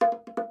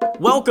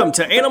Welcome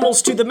to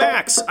Animals to the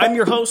Max. I'm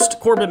your host,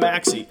 Corbin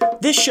Maxey.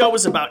 This show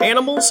is about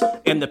animals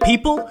and the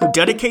people who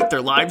dedicate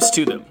their lives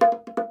to them.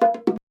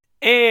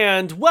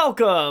 And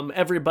welcome,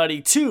 everybody,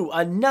 to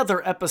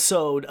another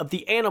episode of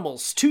the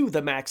Animals to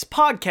the Max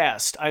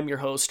podcast. I'm your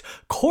host,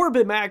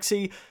 Corbin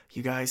Maxey.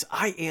 You guys,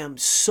 I am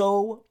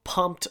so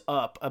pumped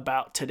up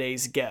about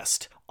today's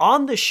guest.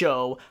 On the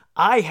show,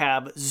 I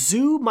have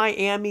Zoo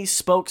Miami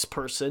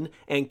spokesperson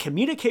and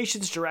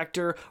communications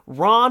director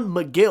Ron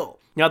McGill.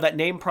 Now, that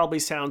name probably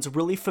sounds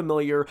really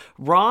familiar.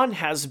 Ron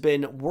has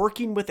been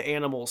working with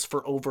animals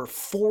for over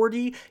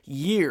 40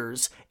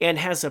 years and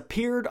has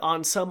appeared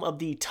on some of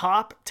the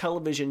top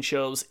television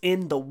shows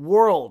in the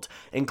world,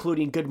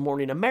 including Good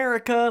Morning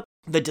America,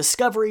 the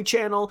Discovery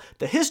Channel,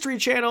 the History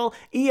Channel,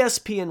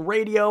 ESPN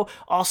Radio,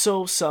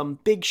 also some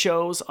big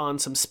shows on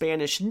some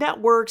Spanish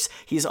networks.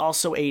 He's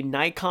also a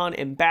Nikon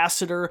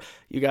ambassador.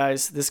 You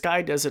guys, this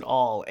guy does it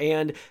all.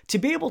 And to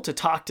be able to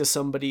talk to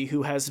somebody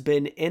who has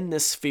been in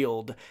this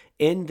field,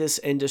 in this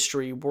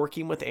industry,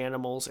 working with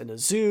animals in a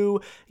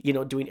zoo,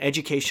 doing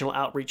educational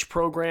outreach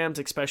programs,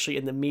 especially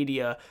in the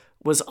media,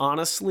 was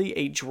honestly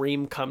a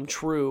dream come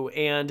true.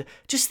 And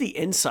just the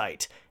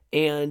insight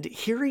and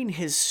hearing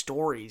his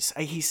stories,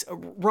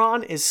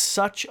 Ron is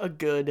such a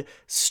good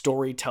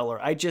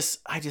storyteller. I just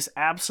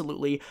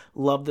absolutely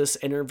love this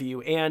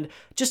interview, and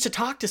just to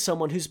talk to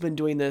someone who's been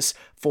doing this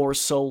for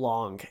so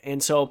long.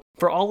 And so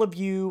for all of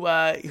you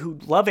who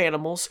love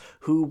animals,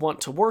 who want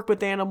to work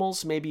with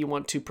animals, maybe you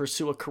want to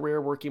pursue a career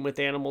working with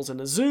animals in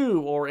a zoo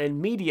or in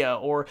media,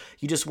 or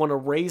you just want to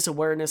raise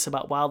awareness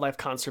about wildlife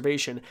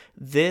conservation,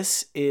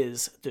 this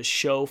is the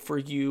show for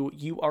you.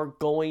 You are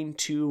going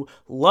to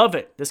love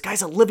it. This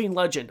guy's a living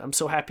legend. I'm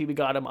so happy we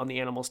got him on the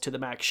Animals to the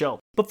Max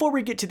show. Before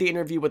we get to the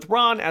interview with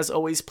Ron, as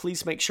always,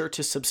 please make sure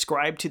to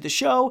subscribe to the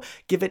show.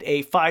 Give it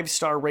a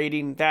 5-star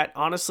rating. That,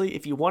 honestly,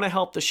 if you want to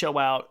help the show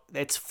out,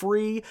 it's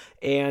free,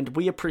 and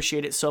we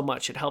appreciate it so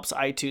much. It helps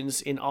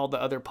iTunes and all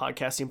the other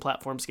podcasting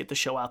platforms get the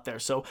show out there.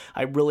 So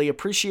I really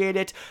appreciate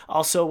it.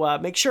 Also,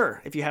 make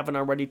sure, if you haven't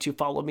already, to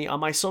follow me on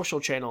my social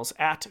channels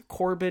at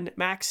Corbin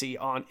Maxey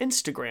on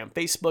Instagram,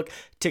 Facebook,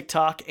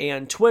 TikTok,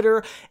 and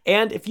Twitter.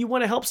 And if you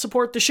want to help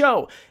support the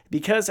show,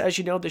 because as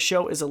you know, the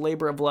show is a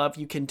labor of love,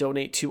 you can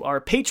donate to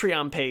our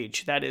Patreon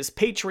page. That is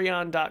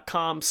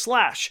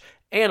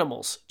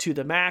patreon.com/Animals to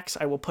the Max.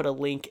 I will put a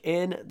link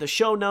in the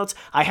show notes.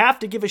 I have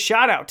to give a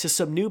shout out to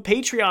some new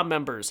Patreon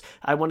members.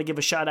 I want to give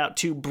a shout out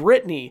to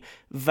Brittany,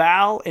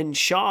 Val, and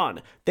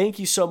Sean. Thank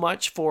you so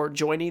much for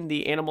joining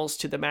the Animals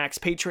to the Max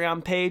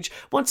Patreon page.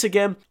 Once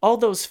again, all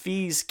those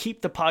fees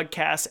keep the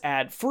podcast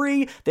ad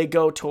free. They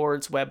go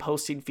towards web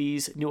hosting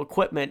fees, new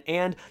equipment,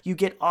 and you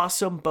get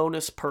awesome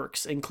bonus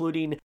perks,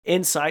 including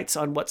insights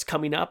on what's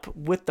coming up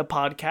with the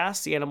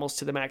podcast, the Animals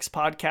to the Max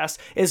podcast,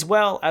 as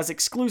well as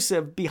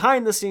exclusive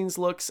behind the scenes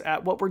looks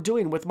at what we're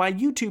doing with my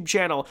YouTube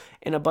channel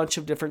and a bunch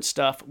of different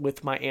stuff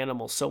with my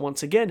animals. So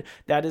once again,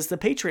 that is the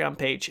Patreon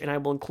page, and I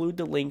will include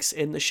the links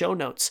in the show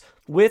notes.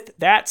 With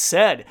that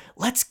said,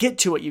 let's get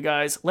to it, you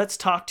guys. Let's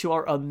talk to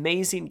our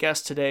amazing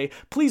guest today.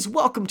 Please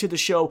welcome to the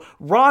show,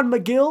 Ron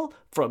McGill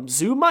from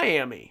Zoo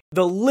Miami.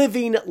 The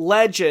living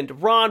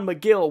legend, Ron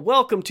McGill.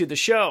 Welcome to the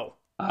show.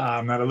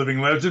 I'm not a living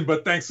legend,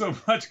 but thanks so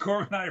much,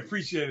 Corbin. I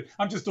appreciate it.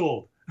 I'm just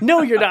old.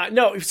 No, you're not.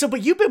 No.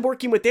 But you've been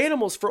working with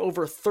animals for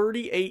over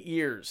 38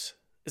 years.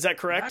 Is that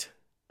correct?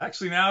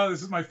 Actually, now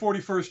this is my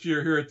 41st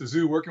year here at the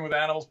zoo working with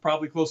animals,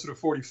 probably closer to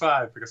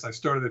 45, because I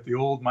started at the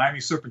old Miami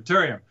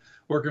Serpentarium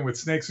working with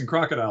snakes and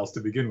crocodiles to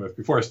begin with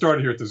before I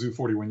started here at the zoo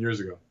 41 years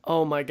ago.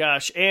 Oh my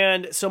gosh.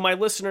 And so my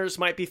listeners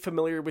might be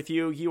familiar with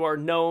you. You are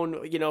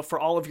known, for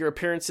all of your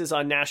appearances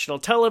on national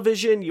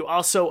television. You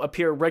also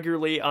appear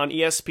regularly on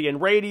ESPN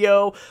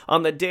Radio,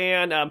 on the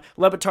Dan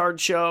Le Batard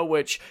show,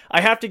 which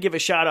I have to give a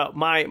shout out.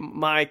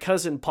 My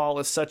cousin Paul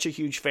is such a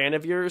huge fan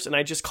of yours, and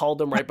I just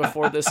called him right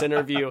before this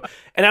interview.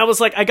 And I was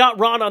like, I got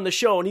Ron on the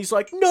show, and he's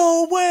like,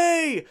 no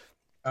way.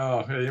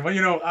 Oh,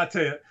 well, I'll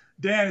tell you,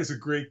 Dan is a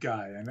great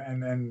guy, and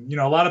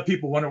a lot of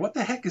people wonder, what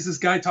the heck is this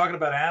guy talking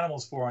about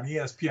animals for on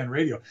ESPN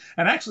Radio?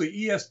 And actually,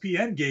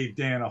 ESPN gave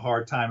Dan a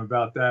hard time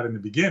about that in the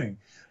beginning,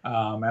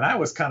 and I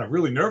was kind of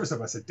really nervous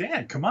about it. I said,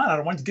 Dan, come on, I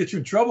don't want to get you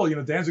in trouble.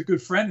 Dan's a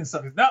good friend and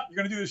stuff. He said, no, you're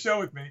going to do the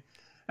show with me.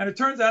 And it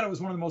turns out it was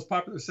one of the most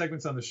popular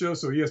segments on the show,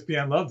 so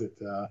ESPN loved it.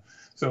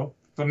 So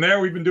from there,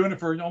 we've been doing it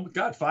for,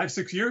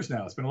 5-6 years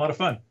now. It's been a lot of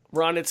fun.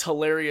 Ron, it's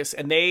hilarious.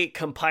 And they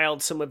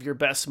compiled some of your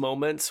best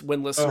moments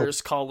when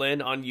listeners call in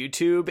on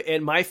YouTube.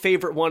 And my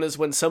favorite one is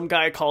when some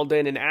guy called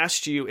in and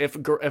asked you if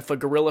a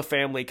gorilla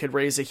family could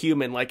raise a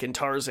human like in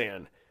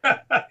Tarzan.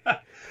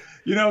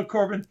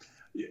 Corbin,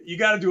 you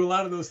got to do a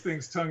lot of those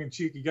things tongue in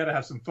cheek. You got to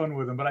have some fun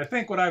with them. But I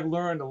think what I've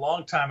learned a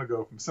long time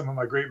ago from some of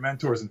my great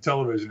mentors in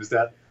television is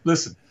that,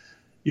 listen,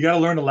 you got to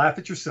learn to laugh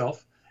at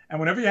yourself. And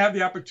whenever you have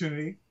the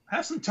opportunity,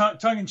 have some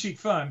tongue-in-cheek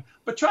fun,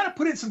 but try to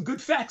put in some good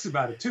facts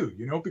about it too,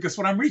 because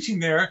what I'm reaching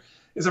there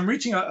is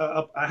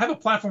I have a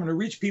platform to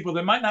reach people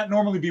that might not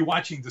normally be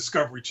watching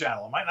Discovery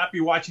Channel, might not be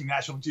watching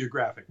National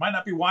Geographic, might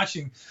not be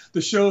watching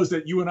the shows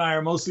that you and I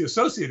are mostly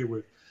associated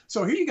with.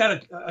 So here you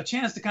got a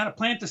chance to kind of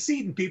plant the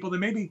seed in people that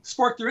maybe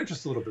spark their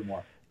interest a little bit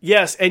more.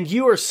 Yes, and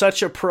you are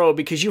such a pro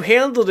because you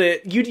handled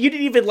it. You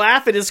didn't even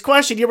laugh at his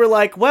question. You were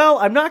like, well,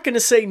 I'm not going to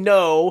say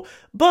no,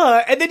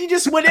 but... And then you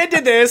just went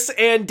into this,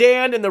 and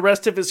Dan and the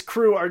rest of his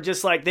crew are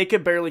just like, they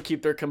could barely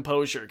keep their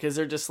composure because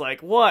they're just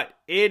like, what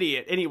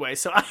idiot. Anyway,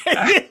 so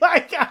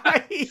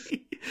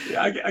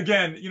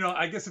Again,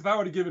 I guess if I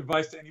were to give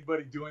advice to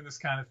anybody doing this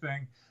kind of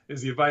thing,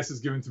 is the advice is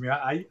given to me.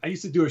 I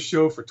used to do a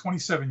show for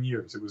 27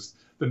 years. It was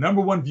the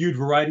 #1 viewed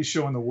variety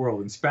show in the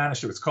world. In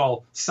Spanish, it was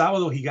called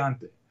Sábado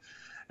Gigante.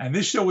 And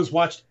this show was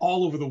watched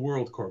all over the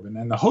world, Corbin.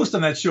 And the host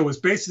on that show was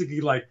basically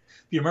like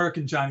the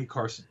American Johnny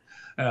Carson,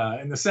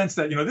 in the sense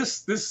that,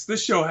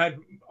 this show had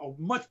a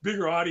much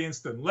bigger audience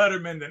than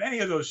Letterman, than any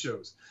of those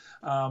shows,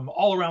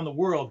 all around the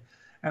world.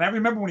 And I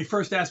remember when he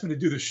first asked me to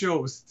do the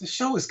show, the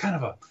show is kind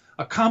of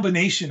a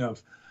combination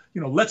of,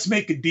 Let's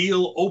Make a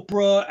Deal,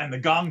 Oprah, and The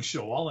Gong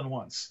Show all in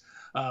once.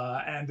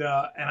 And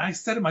I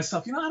said to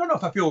myself, I don't know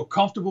if I feel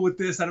comfortable with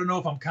this. I don't know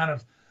if I'm kind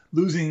of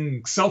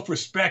losing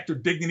self-respect or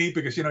dignity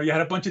because, you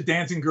had a bunch of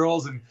dancing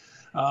girls and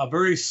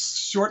very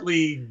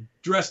shortly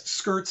dressed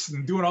skirts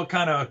and doing all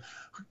kind of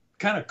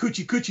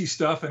coochie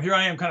stuff. And here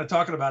I am kind of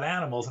talking about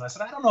animals. And I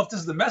said, I don't know if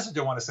this is the message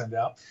I want to send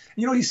out.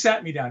 And, he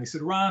sat me down. He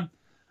said, Ron,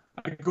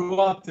 I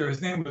go out there.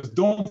 His name was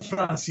Don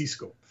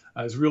Francisco.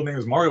 His real name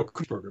was Mario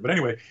Kuchberger. But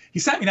anyway, he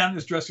sat me down in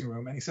his dressing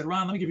room and he said,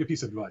 Ron, let me give you a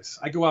piece of advice.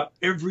 I go out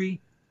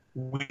every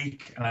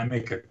week and I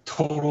make a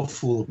total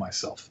fool of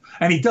myself.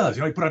 And he does.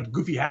 He put on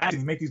goofy hats and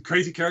he make these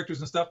crazy characters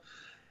and stuff.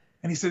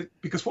 And he said,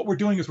 because what we're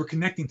doing is we're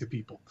connecting to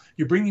people.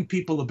 You're bringing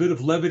people a bit of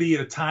levity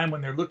at a time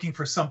when they're looking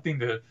for something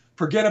to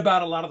forget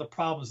about a lot of the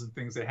problems and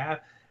things they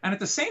have. And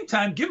at the same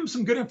time, give them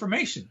some good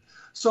information.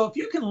 So if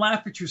you can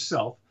laugh at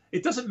yourself,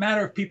 it doesn't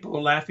matter if people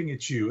are laughing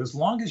at you as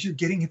long as you're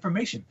getting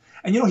information.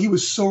 And, he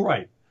was so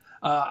right.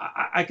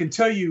 I can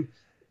tell you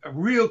a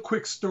real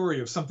quick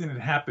story of something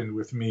that happened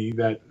with me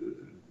that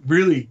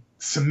really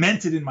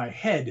cemented in my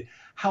head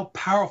how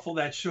powerful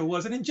that show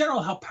was, and in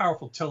general, how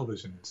powerful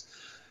television is.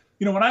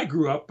 When I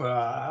grew up,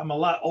 I'm a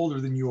lot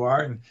older than you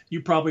are, and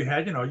you probably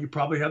had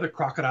the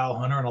Crocodile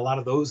Hunter and a lot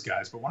of those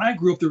guys. But when I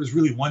grew up, there was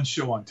really one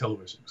show on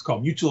television. It was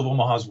called Mutual of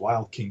Omaha's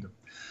Wild Kingdom.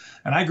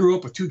 And I grew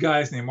up with two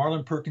guys named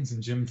Marlon Perkins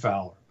and Jim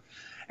Fowler.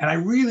 And I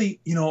really,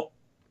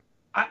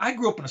 I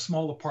grew up in a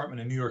small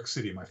apartment in New York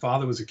City. My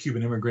father was a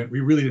Cuban immigrant. We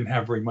really didn't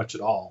have very much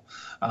at all.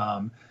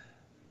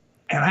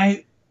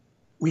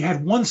 We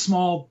had one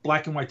small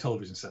black and white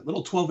television set,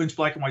 little 12-inch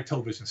black and white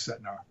television set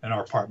in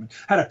our apartment.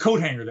 Had a coat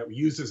hanger that we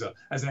used as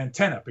an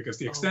antenna because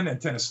the extended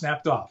antenna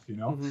snapped off,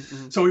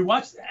 So we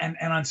watched, and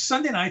on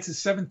Sunday nights at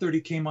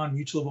 7:30 came on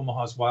Mutual of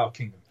Omaha's Wild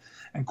Kingdom.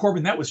 And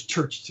Corbin, that was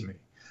church to me.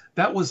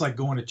 That was like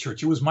going to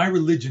church. It was my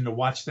religion to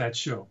watch that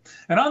show.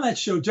 And on that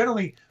show,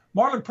 generally,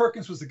 Marlon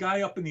Perkins was the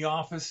guy up in the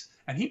office,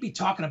 and he'd be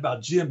talking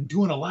about Jim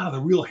doing a lot of the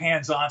real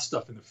hands-on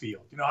stuff in the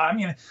field.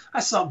 I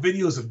saw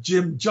videos of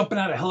Jim jumping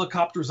out of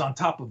helicopters on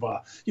top of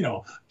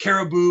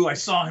caribou. I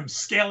saw him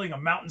scaling a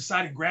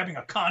mountainside and grabbing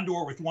a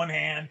condor with one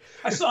hand.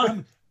 I saw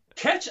him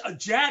catch a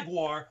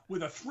jaguar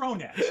with a throw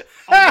net,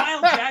 a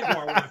wild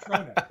jaguar with a throw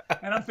net.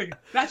 And I'm thinking,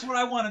 that's what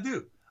I want to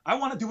do. I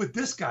want to do what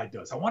this guy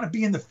does. I want to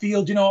be in the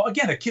field.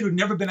 Again, a kid who'd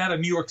never been out of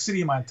New York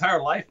City in my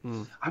entire life.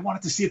 I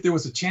wanted to see if there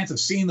was a chance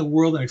of seeing the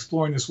world and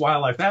exploring this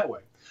wildlife that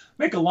way.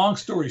 Make a long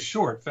story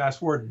short,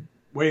 fast forward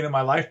way into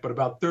my life, but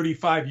about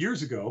 35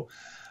 years ago.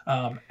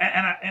 And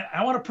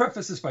I want to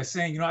preface this by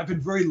saying, I've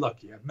been very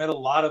lucky. I've met a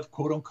lot of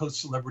quote unquote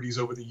celebrities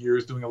over the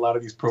years doing a lot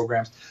of these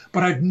programs,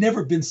 but I've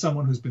never been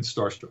someone who's been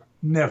starstruck.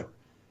 Never.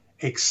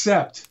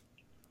 Except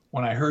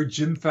when I heard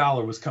Jim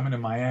Fowler was coming to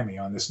Miami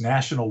on this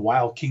National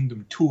Wild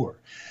Kingdom tour.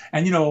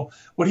 And,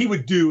 what he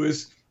would do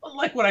is,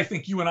 like what I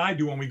think you and I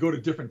do when we go to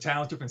different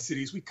towns, different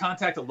cities, we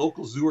contact a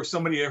local zoo or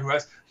somebody there who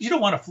has, you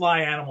don't want to fly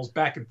animals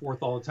back and forth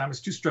all the time. It's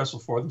too stressful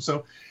for them.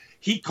 So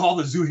he'd call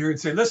the zoo here and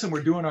say, listen,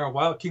 we're doing our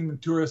Wild Kingdom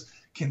tours.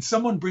 Can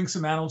someone bring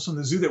some animals from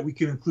the zoo that we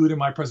can include in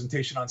my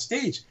presentation on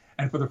stage?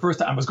 And for the first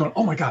time, I was going,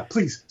 oh my God,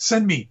 please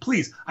send me,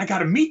 please. I got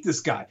to meet this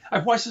guy.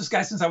 I've watched this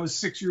guy since I was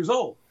 6 years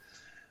old.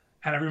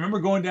 And I remember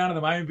going down to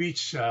the Miami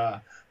Beach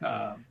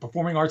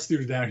Performing Arts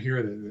Theater down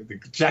here, the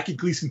Jackie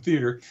Gleason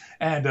Theater.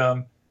 And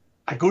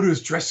I go to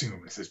his dressing room.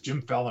 And it says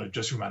Jim Fowler in the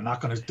dressing room. I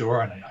knock on his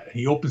door and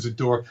he opens the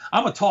door.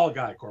 I'm a tall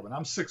guy, Corbin.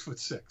 I'm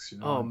 6'6".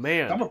 Oh,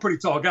 man. I'm a pretty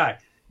tall guy.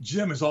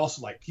 Jim is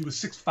also he was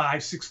 6'5",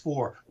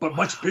 6'4", but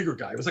much bigger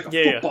guy. He was like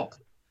a football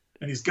player.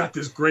 And he's got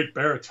this great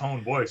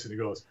baritone voice. And he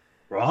goes,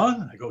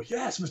 Ron? And I go,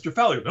 yes, Mr.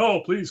 Fowler. No,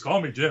 please call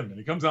me Jim. And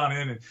he comes on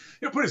in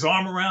and put his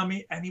arm around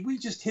me. And we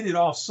just hit it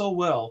off so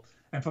well.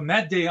 And from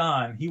that day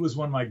on, he was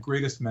one of my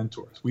greatest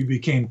mentors. We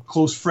became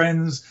close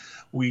friends.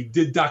 We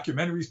did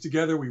documentaries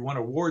together. We won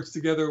awards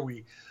together.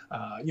 We,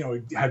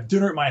 had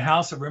dinner at my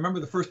house. I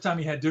remember the first time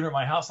he had dinner at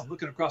my house. I'm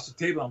looking across the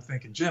table. I'm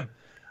thinking, Jim,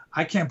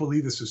 I can't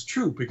believe this is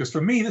true. Because for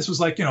me, this was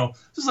like,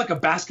 this is like a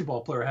basketball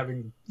player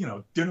having,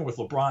 dinner with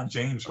LeBron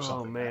James or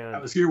something. Oh, man. I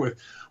was here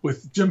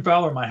with Jim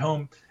Fowler in my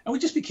home. And we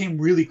just became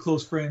really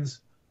close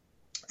friends.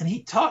 And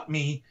he taught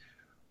me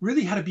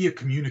really how to be a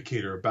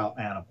communicator about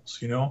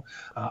animals.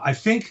 I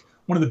think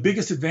one of the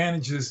biggest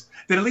advantages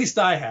that at least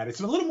I had, it's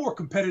a little more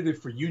competitive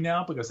for you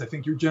now because I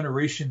think your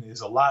generation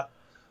is a lot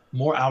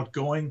more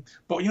outgoing.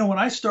 But, when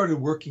I started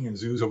working in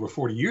zoos over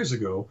 40 years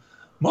ago,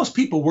 most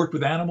people worked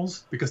with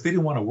animals because they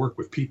didn't want to work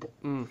with people.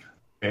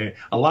 Okay?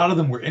 A lot of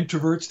them were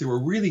introverts. They were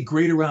really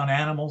great around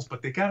animals,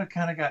 but they kind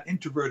of got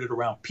introverted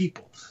around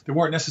people. They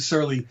weren't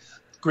necessarily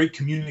great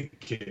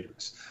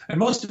communicators. And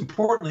most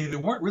importantly, they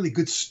weren't really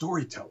good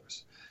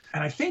storytellers.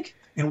 And I think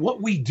in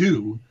what we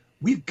do,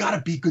 we've got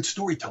to be good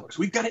storytellers.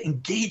 We've got to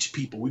engage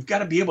people. We've got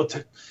to be able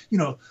to,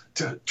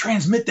 to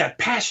transmit that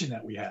passion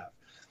that we have.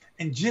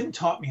 And Jim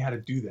taught me how to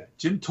do that.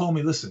 Jim told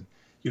me, listen,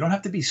 you don't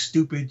have to be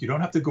stupid. You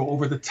don't have to go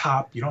over the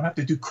top. You don't have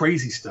to do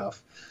crazy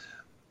stuff.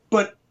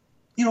 But,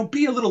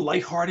 be a little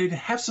lighthearted,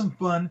 have some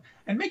fun,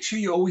 and make sure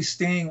you're always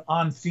staying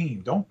on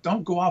theme.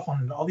 Don't go off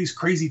on all these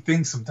crazy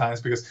things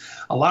sometimes, because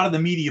a lot of the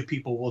media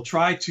people will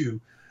try to,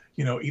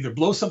 either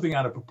blow something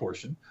out of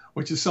proportion,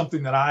 which is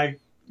something that I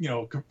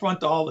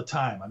confront all the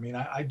time. I mean,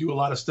 I do a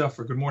lot of stuff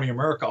for Good Morning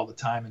America all the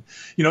time. And,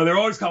 they're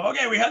always coming,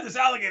 okay, we had this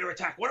alligator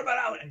attack. What about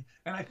alligator?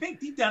 And I think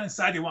deep down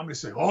inside, they want me to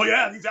say, oh,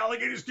 yeah, these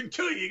alligators can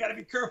kill you. You got to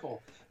be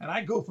careful. And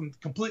I go from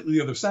completely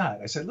the other side.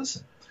 I said,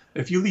 listen,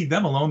 if you leave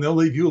them alone, they'll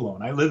leave you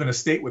alone. I live in a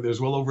state where there's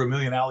well over 1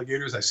 million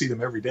alligators. I see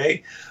them every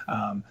day.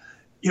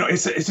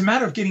 It's a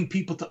matter of getting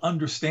people to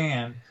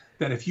understand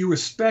that if you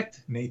respect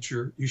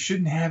nature, you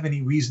shouldn't have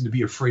any reason to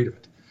be afraid of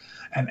it.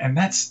 And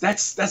that's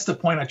the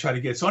point I try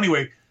to get. So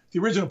anyway, the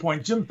original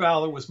point, Jim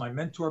Fowler was my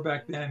mentor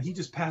back then. He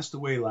just passed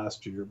away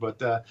last year.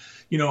 But,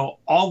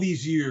 all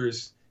these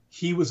years,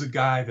 he was a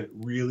guy that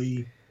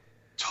really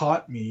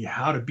taught me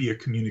how to be a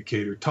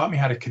communicator, taught me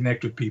how to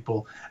connect with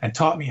people, and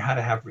taught me how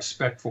to have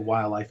respect for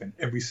wildlife in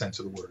every sense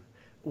of the word.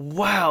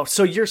 Wow.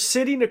 So you're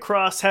sitting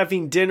across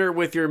having dinner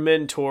with your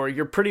mentor.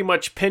 You're pretty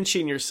much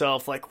pinching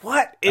yourself like,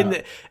 what?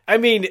 And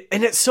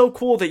it's so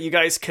cool that you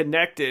guys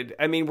connected.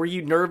 I mean, were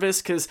you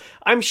nervous? Because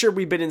I'm sure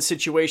we've been in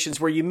situations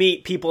where you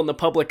meet people in the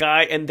public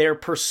eye and their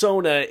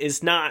persona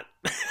is not,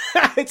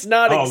 it's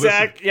not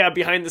exact. Listen,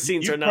 behind the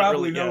scenes are not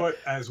really. You probably know it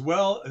as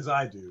well as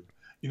I do.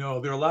 There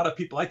are a lot of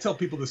people, I tell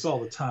people this all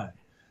the time.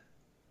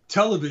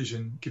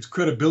 Television gives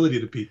credibility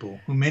to people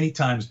who many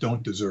times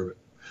don't deserve it.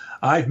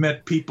 I've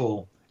met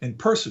people in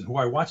person who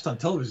I watched on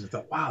television and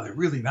thought, wow, they're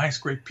really nice,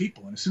 great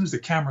people. And as soon as the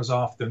camera's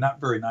off, they're not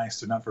very nice.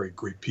 They're not very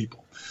great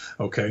people.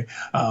 Okay.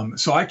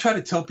 So I try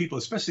to tell people,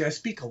 especially I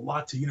speak a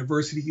lot to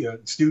university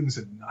students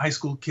and high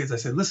school kids. I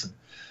said, listen,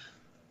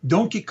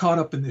 don't get caught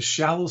up in this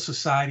shallow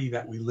society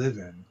that we live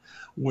in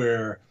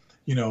where,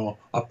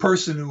 a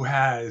person who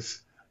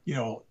has,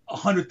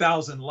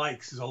 100,000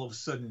 likes is all of a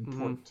sudden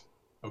important.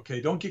 Mm-hmm.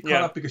 Okay. Don't get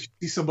caught up because you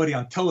see somebody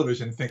on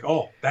television and think,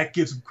 oh, that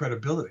gives them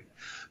credibility,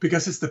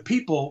 because it's the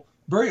people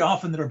very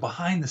often that are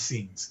behind the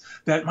scenes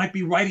that might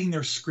be writing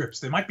their scripts.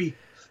 They might be,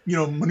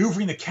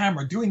 maneuvering the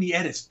camera, doing the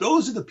edits.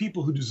 Those are the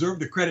people who deserve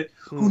the credit,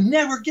 who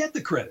never get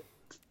the credit.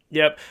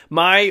 Yep.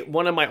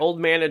 One of my old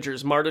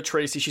managers, Marta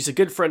Tracy, she's a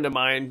good friend of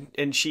mine,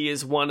 and she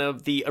is one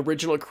of the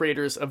original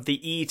creators of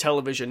the E!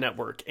 Television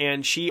network.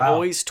 And she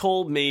always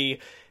told me,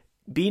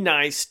 be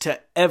nice to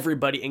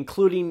everybody,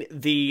 including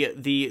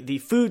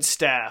the food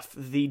staff,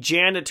 the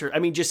janitor. I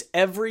mean, just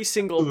every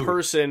single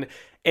person.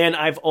 And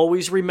I've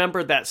always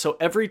remembered that. So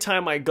every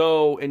time I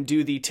go and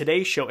do the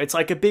Today Show, it's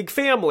like a big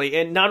family.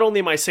 And not only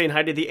am I saying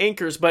hi to the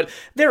anchors, but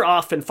they're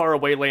off in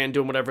faraway land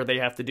doing whatever they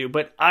have to do.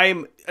 But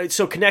I'm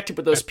so connected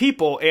with those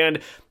people. And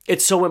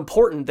it's so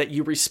important that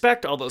you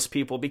respect all those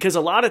people, because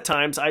a lot of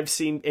times I've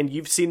seen, and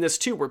you've seen this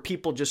too, where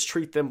people just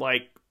treat them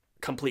like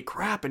complete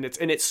crap, and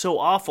it's so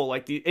awful.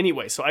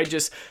 Anyway, so I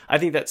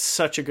think that's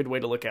such a good way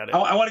to look at it.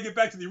 I want to get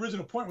back to the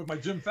original point with my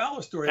Jim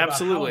Fowler story.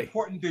 Absolutely. About how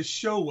important this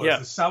show was,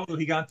 the Sábado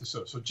Gigante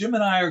show. So Jim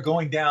and I are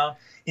going down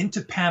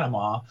into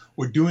Panama.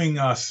 We're doing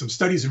some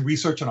studies and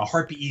research on a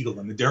harpy eagle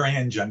in the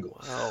Darien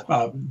jungle.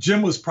 Wow.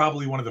 Jim was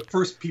probably one of the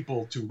first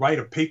people to write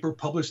a paper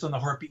published on the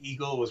harpy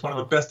eagle. Was one of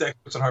the best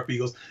experts on harpy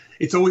eagles.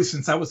 It's always,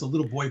 since I was a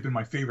little boy, been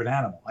my favorite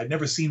animal. I'd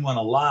never seen one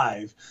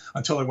alive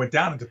until I went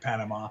down into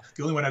Panama.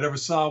 The only one I'd ever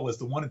saw was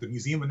the one at the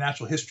Museum of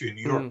Natural History in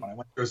New York when I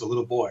went there as a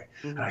little boy.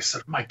 And I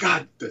said, my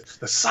God,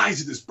 the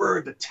size of this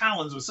bird, the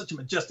talons, was such a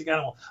majestic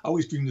animal. I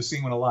always dreamed of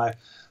seeing one alive.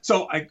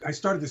 So I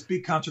started this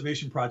big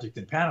conservation project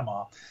in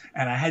Panama,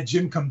 and I had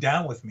Jim come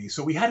down with me.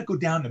 So we had to go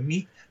down to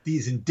meet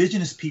these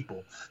indigenous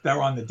people that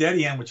were on the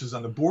Darien, which is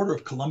on the border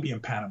of Colombia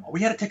and Panama.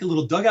 We had to take a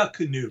little dugout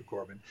canoe,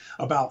 Corbin,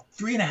 about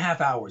 3.5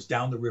 hours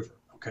down the river.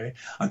 Okay,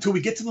 until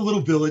we get to the little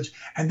village,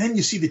 and then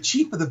you see the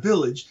chief of the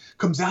village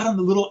comes out on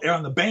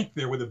the bank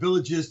there where the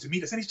village is to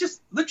meet us, and he's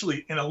just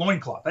literally in a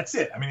loincloth. That's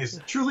it. I mean, it's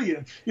truly,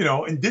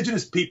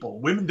 indigenous people.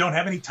 Women don't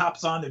have any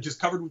tops on; they're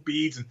just covered with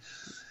beads.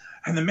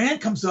 And the man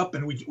comes up,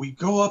 and we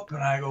go up,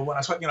 and I go, when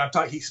I start, I'm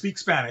talking. He speaks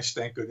Spanish,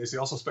 thank goodness. He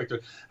also speaks.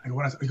 I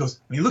go, he goes,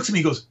 and he looks at me,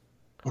 he goes,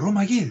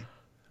 Romaguil,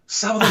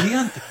 Sábado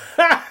Gigante.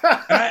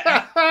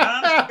 and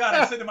honest to God,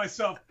 I said to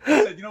myself,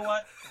 you know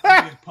what?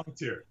 I'm being punked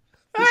here.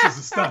 This is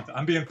a stunt.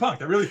 I'm being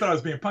punked. I really thought I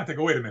was being punked. I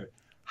go, wait a minute.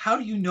 How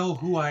do you know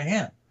who I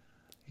am?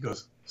 He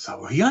goes,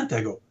 Sábado Gigante.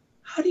 I go,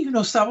 how do you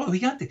know Salvador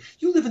Gigante?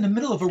 You live in the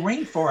middle of a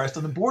rainforest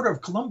on the border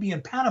of Colombia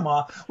and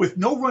Panama with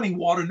no running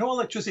water, no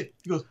electricity.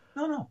 He goes,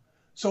 no, no.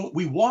 So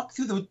we walk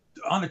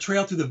on a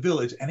trail through the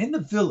village, and in the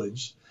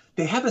village,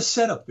 they have a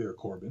setup there,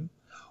 Corbin,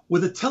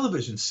 with a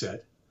television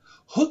set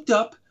hooked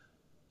up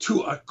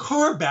to a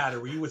car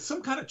battery with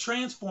some kind of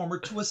transformer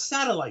to a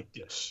satellite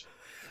dish.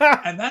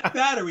 And that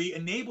battery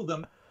enabled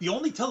them. The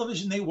only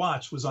television they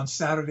watched was on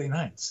Saturday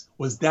nights,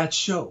 was that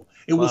show.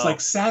 It was like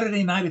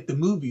Saturday night at the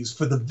movies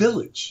for the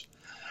village.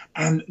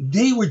 And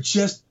they were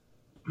just,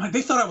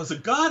 they thought I was a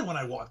god when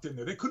I walked in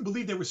there. They couldn't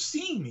believe they were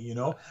seeing me, you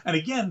know. And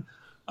again,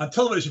 on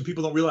television,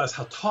 people don't realize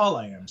how tall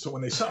I am. So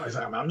when they saw me, I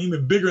said, I'm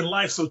even bigger in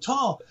life, so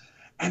tall.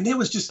 And there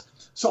was just,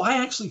 so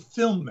I actually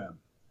filmed them.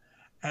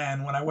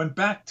 And when I went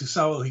back to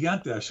Salvador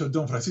Gigante, I showed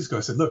Don Francisco.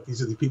 I said, look,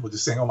 these are the people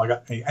just saying, oh, my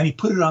God. And he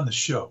put it on the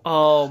show.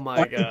 Oh, my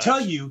God. I can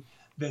tell you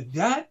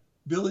that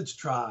village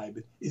tribe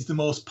is the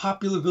most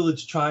popular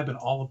village tribe in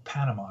all of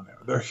Panama now.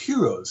 They're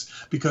heroes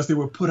because they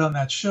were put on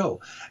that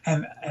show.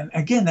 And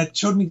again, that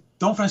showed me,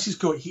 Don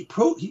Francisco, he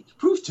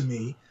proved to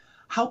me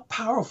how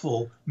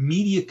powerful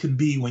media can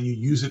be when you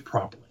use it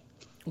properly.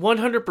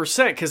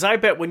 100%, because I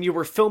bet when you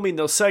were filming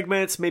those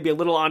segments, maybe a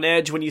little on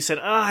edge when you said,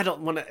 I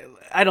don't want to,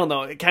 I don't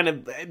know, kind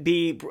of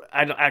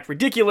act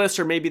ridiculous,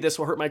 or maybe this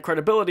will hurt my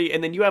credibility,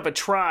 and then you have a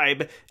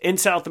tribe in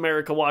South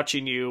America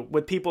watching you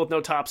with people with no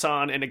tops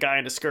on and a guy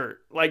in a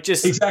skirt. Like,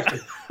 just... Exactly.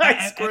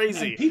 That's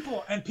crazy.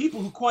 And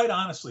people who, quite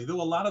honestly,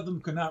 though a lot of them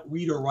cannot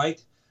read or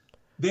write,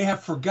 they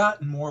have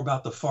forgotten more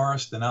about the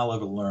forest than I'll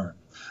ever learn.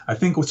 I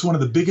think what's one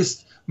of the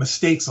biggest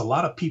mistakes a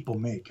lot of people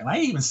make, and I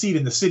even see it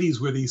in the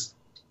cities where these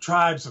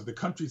tribes of the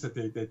countries that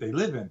they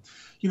live in,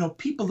 you know,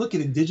 people look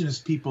at indigenous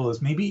people as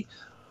maybe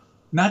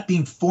not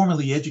being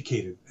formally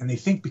educated, and they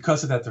think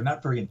because of that they're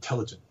not very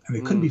intelligent, and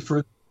they couldn't be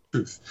further from the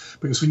truth.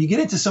 Because when you get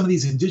into some of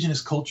these indigenous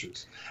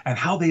cultures and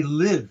how they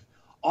live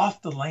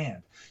off the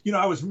land, you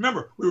know,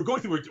 remember we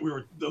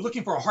were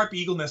looking for a harpy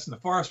eagle nest in the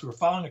forest. We were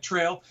following a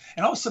trail,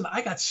 and all of a sudden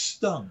I got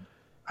stung.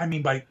 I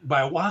mean,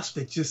 by a wasp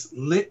that just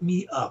lit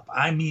me up.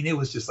 I mean, it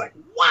was just like,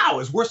 wow, it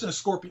was worse than a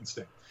scorpion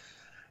sting.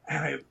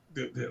 And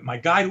my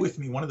guide with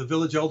me, one of the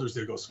village elders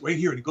there, goes, wait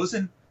here. And he goes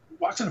in,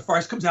 walks in the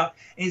forest, comes out,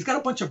 and he's got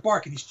a bunch of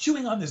bark, and he's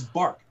chewing on this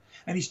bark.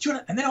 And he's chewing,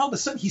 and then all of a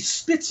sudden he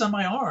spits on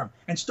my arm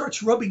and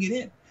starts rubbing it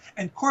in.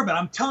 And Corbin,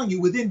 I'm telling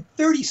you, within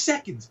 30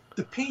 seconds,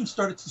 the pain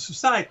started to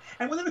subside.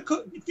 And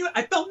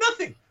I felt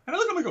nothing. And I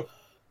look at him and I go,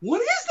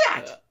 what is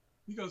that?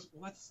 He goes,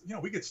 well, that's, you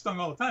know, we get stung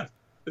all the time.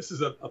 This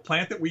is a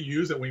plant that we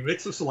use, and we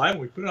mix the saliva,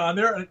 and we put it on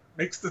there, and it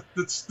makes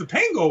the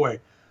pain go away.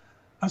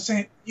 I'm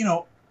saying, you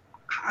know,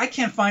 I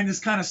can't find this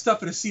kind of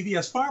stuff at a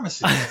CVS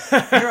pharmacy.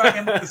 Here I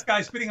am with this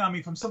guy spitting on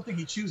me from something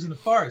he chews in the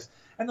forest.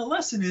 And the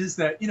lesson is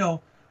that, you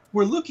know,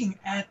 we're looking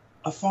at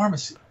a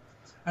pharmacy.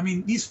 I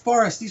mean, these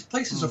forests, these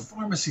places are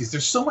pharmacies.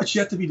 There's so much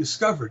yet to be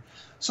discovered.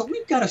 So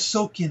we've got to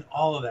soak in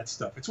all of that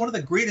stuff. It's one of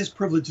the greatest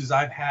privileges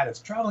I've had.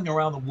 It's traveling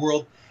around the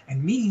world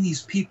and meeting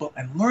these people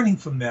and learning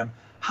from them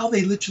how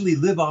they literally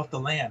live off the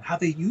land, how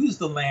they use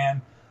the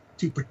land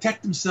to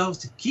protect themselves,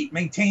 to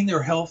maintain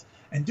their health,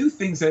 and do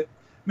things that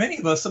many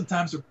of us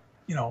sometimes are,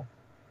 you know,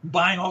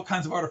 buying all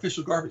kinds of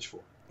artificial garbage for.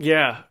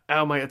 Yeah.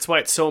 Oh my, that's why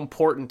it's so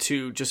important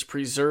to just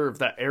preserve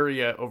that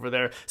area over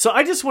there. So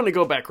I just want to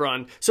go back,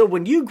 Ron. So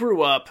when you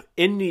grew up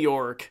in New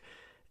York,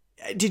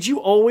 did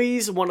you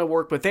always want to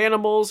work with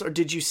animals, or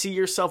did you see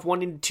yourself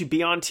wanting to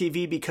be on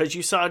TV because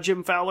you saw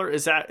Jim Fowler?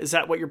 Is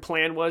that what your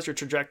plan was, your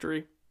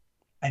trajectory?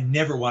 I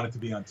never wanted to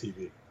be on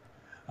TV.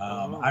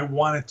 I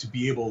wanted to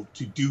be able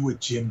to do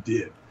what Jim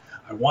did.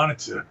 I wanted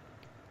to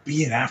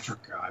be in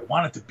Africa. I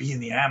wanted to be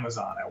in the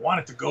Amazon. I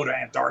wanted to go to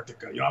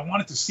Antarctica. You know, I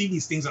wanted to see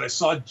these things that I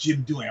saw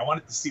Jim doing. I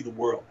wanted to see the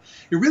world.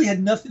 It really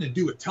had nothing to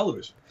do with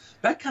television.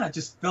 That kind of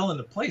just fell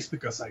into place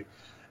because it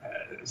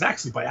was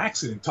actually by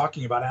accident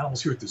talking about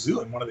animals here at the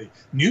zoo, and one of the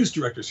news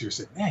directors here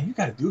said, man, you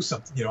got to do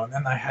something, you know. And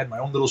then I had my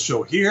own little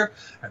show here,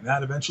 and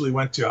that eventually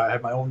I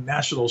had my own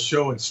national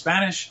show in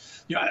Spanish.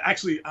 You know,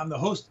 actually, I'm the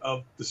host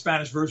of the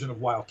Spanish version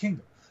of Wild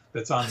Kingdom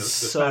that's on the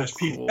Spanish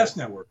PBS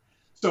network.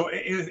 So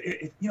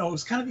it you know, it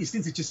was kind of these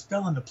things that just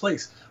fell into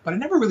place. But I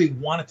never really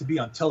wanted to be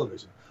on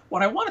television.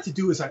 What I wanted to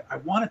do is I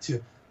wanted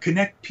to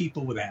connect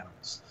people with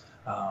animals.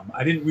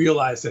 I didn't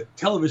realize that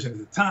television at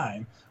the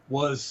time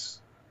was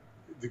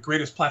the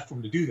greatest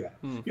platform to do that.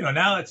 You know,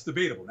 now that's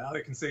debatable. Now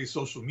they can say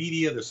social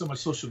media. There's so much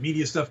social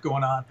media stuff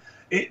going on.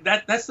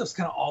 That stuff's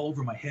kind of all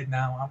over my head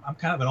now. I'm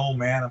kind of an old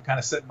man. I'm kind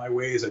of set in my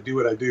ways. I do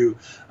what I do.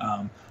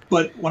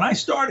 But when I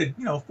started,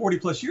 you know, 40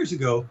 plus years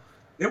ago,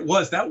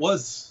 that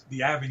was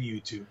the avenue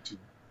to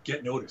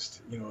get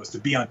noticed, you know, is to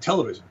be on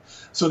television.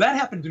 So that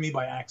happened to me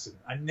by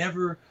accident. I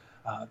never,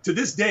 to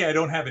this day, I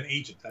don't have an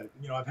agent.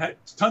 I've had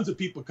tons of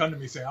people come to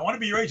me saying, I want to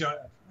be your agent.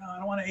 No, I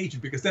don't want an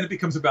agent, because then it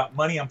becomes about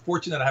money. I'm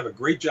fortunate I have a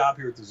great job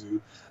here at the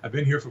zoo. I've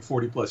been here for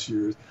 40 plus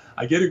years.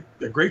 I get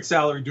a great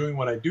salary doing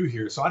what I do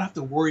here. So I don't have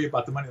to worry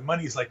about the money. The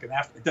money is like an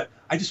after.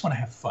 I just want to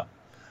have fun.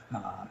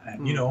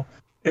 You know,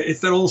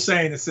 It's that old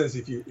saying that says,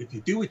 if you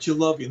do what you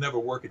love, you'll never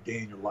work a day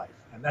in your life.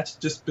 And that's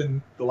just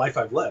been the life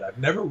I've led. I've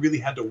never really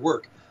had to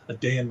work a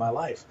day in my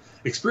life.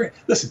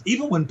 Listen,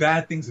 even when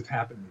bad things have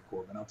happened to me,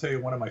 Corbin, I'll tell you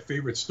one of my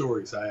favorite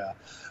stories. I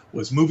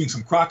was moving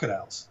some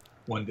crocodiles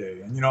one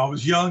day, and I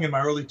was young in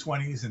my early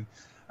 20s, and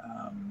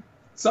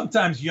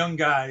sometimes young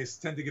guys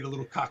tend to get a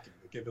little cocky.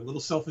 They get a little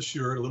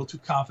self-assured, a little too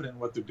confident in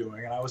what they're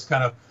doing, and I was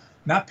kind of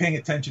not paying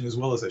attention as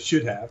well as I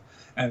should have.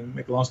 And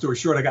make a long story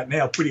short, I got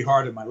nailed pretty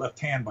hard in my left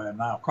hand by a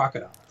Nile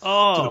crocodile.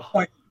 Oh.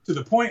 To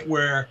the point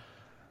where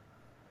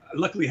I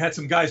luckily had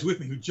some guys with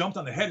me who jumped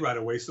on the head right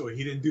away, so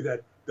he didn't do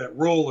that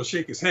roll or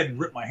shake his head and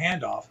rip my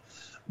hand off.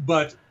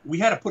 But we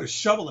had to put a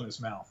shovel in his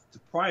mouth to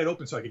pry it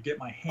open so I could get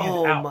my hand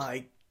out. Oh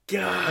my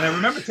God. And I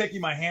remember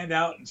taking my hand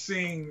out and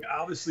seeing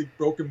obviously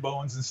broken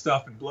bones and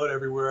stuff and blood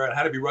everywhere. And I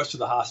had to be rushed to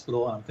the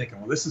hospital. And I'm thinking,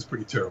 well, this is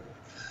pretty terrible.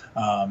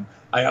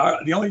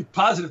 The only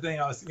positive thing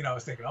I was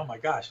thinking, oh my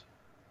gosh,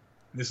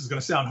 this is going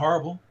to sound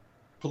horrible,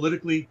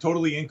 politically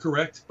totally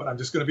incorrect, but I'm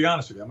just going to be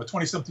honest with you. I'm a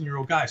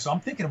 20-something-year-old guy. So I'm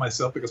thinking to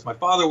myself, because my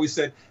father always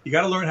said, you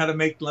got to learn how to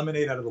make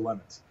lemonade out of the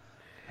lemons.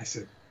 I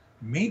said,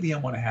 maybe I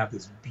want to have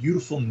this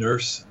beautiful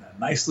nurse, and a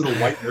nice little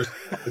white nurse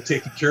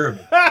taking care of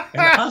me in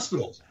the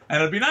hospital.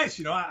 And it'd be nice.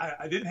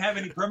 I didn't have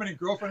any permanent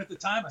girlfriend at the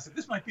time. I said,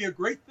 this might be a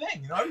great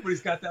thing.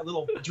 Everybody's got that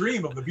little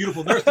dream of the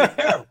beautiful nurse taking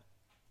care of them.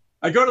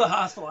 I go to the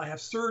hospital. I have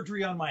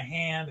surgery on my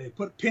hand. They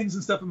put pins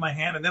and stuff in my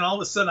hand. And then all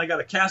of a sudden, I got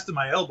a cast in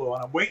my elbow.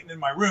 And I'm waiting in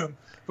my room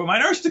for my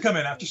nurse to come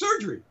in after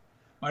surgery.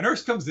 My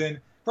nurse comes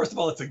in. First of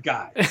all, it's a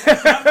guy. It's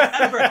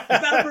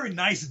not a very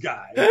nice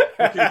guy.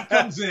 Okay, he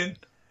comes in.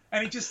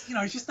 And he's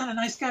just not a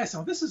nice guy.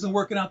 So this isn't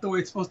working out the way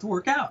it's supposed to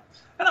work out.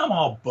 And I'm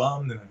all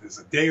bummed. And there's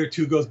a day or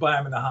two goes by.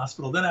 I'm in the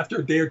hospital. Then after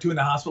a day or two in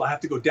the hospital, I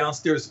have to go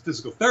downstairs to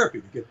physical therapy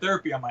to get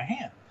therapy on my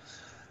hand.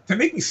 To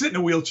make me sit in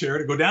a wheelchair,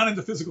 to go down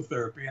into physical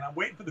therapy. And I'm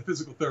waiting for the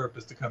physical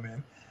therapist to come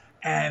in.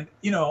 And,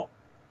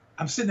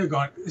 I'm sitting there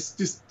going, this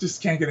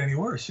just can't get any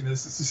worse.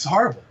 This is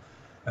horrible.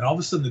 And all of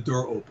a sudden the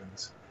door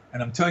opens.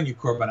 And I'm telling you,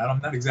 Corbin,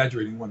 I'm not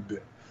exaggerating one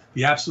bit.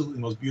 The absolutely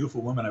most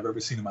beautiful woman I've ever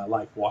seen in my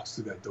life walks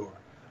through that door.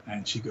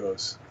 And she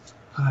goes,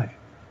 hi,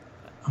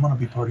 I'm going to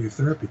be part of your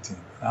therapy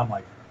team. And I'm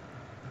like,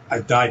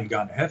 I've died and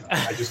gone to heaven.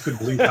 I just couldn't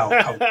believe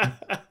how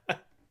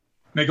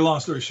Make a long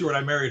story short, I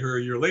married her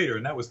a year later,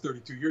 and that was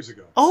 32 years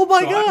ago. Oh,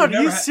 my God.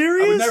 Are you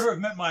serious? I would never have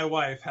met my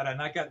wife had I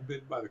not gotten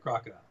bitten by the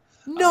crocodile.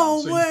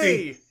 No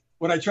way. You see,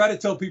 what I try to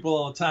tell people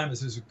all the time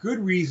is there's a good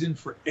reason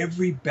for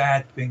every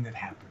bad thing that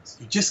happens.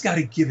 You just got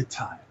to give it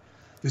time.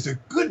 There's a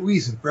good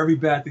reason for every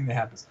bad thing that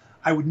happens.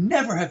 I would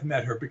never have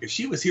met her because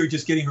she was here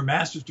just getting her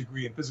master's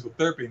degree in physical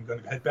therapy and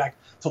going to head back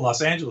to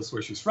Los Angeles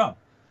where she's from.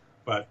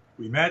 But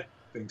we met,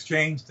 things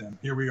changed, and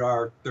here we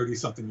are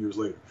 30-something years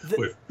later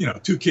with,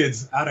 2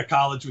 kids out of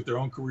college with their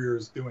own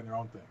careers doing their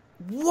own thing.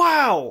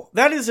 Wow.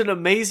 That is an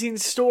amazing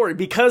story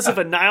because of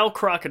a Nile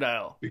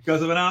crocodile.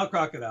 Because of a Nile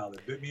crocodile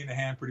that bit me in the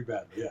hand pretty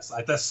badly, yes.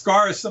 That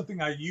scar is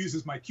something I use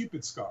as my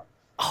Cupid scar.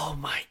 Oh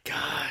my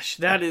gosh,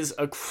 that is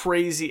a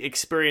crazy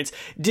experience.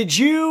 Did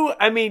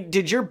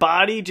your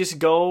body just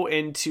go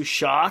into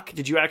shock?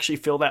 Did you actually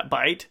feel that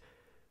bite?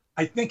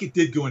 I think it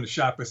did go into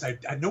shock, but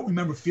I don't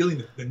remember feeling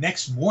it the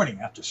next morning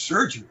after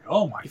surgery.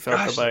 Oh my gosh.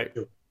 Felt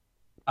the bite.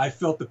 I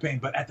felt the pain,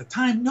 but at the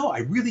time, no, I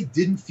really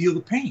didn't feel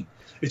the pain.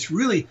 It's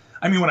really,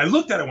 when I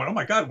looked at it, I went, oh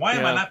my God, why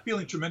am I not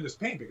feeling tremendous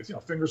pain? Because,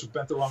 fingers were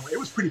bent the wrong way. It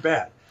was pretty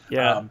bad.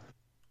 Yeah.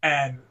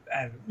 And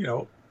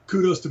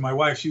kudos to my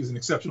wife. She was an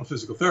exceptional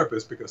physical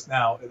therapist because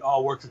now it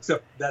all works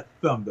except that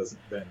thumb doesn't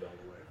bend all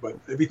the way.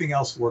 But everything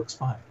else works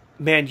fine.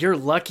 Man, you're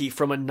lucky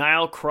from a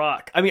Nile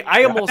croc.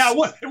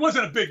 It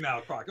wasn't a big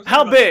Nile croc.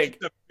 How big?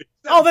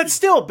 Oh, that's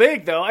still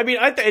big, though.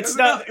 It's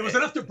not. It was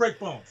enough to break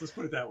bones. Let's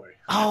put it that way.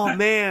 Oh,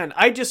 man.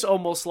 I just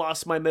almost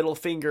lost my middle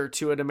finger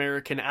to an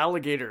American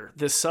alligator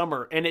this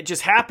summer, and it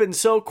just happened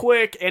so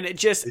quick, and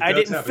I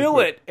didn't feel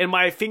it, and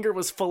my finger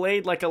was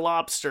filleted like a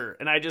lobster,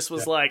 and I just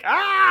was like,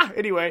 ah!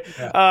 Anyway,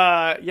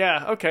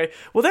 okay.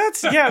 Well,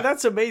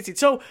 that's amazing.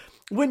 So,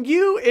 when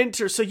you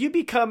enter, so you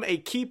become a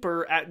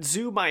keeper at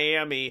Zoo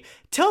Miami.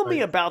 Tell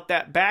me about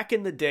that back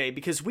in the day,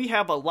 because we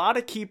have a lot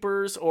of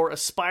keepers or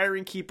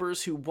aspiring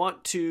keepers who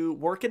want to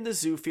work in the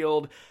zoo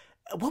field.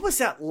 What was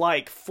that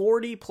like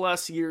 40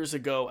 plus years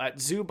ago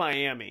at Zoo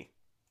Miami?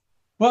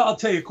 Well, I'll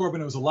tell you, Corbin,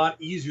 it was a lot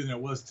easier than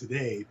it was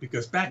today,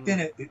 because back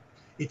then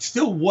it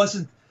still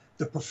wasn't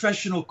the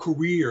professional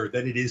career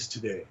that it is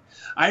today.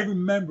 I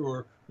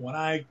remember when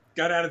I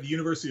got out of the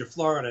University of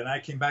Florida and I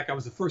came back, I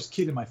was the first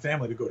kid in my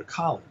family to go to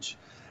college.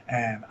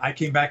 And I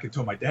came back and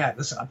told my dad,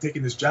 listen, I'm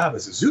taking this job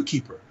as a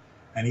zookeeper.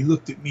 And he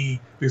looked at me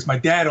because my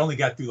dad only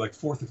got through like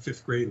 4th or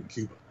 5th grade in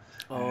Cuba.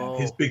 And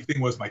his big thing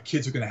was my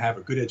kids are going to have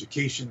a good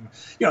education.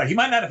 He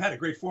might not have had a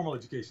great formal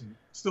education,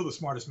 still the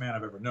smartest man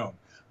I've ever known.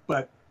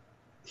 But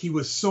he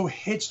was so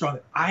headstrong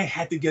that I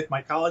had to get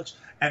my college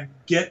and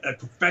get a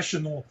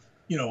professional,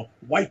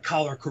 white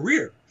collar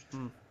career.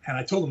 And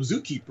I told him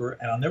zookeeper,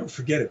 and I'll never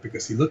forget it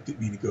because he looked at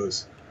me and he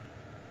goes,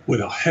 with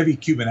a heavy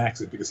Cuban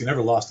accent, because he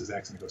never lost his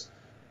accent, he goes,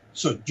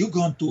 so you're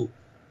going to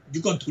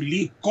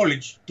leave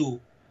college to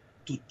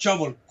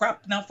shovel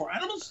crap now for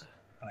animals?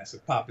 And I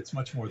said, Pop, it's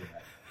much more than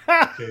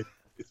that. Okay,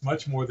 it's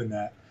much more than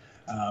that.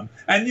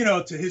 And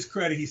to his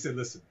credit, he said,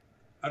 listen,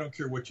 I don't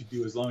care what you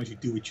do as long as you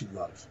do what you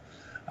love.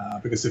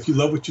 Because if you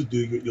love what you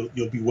do,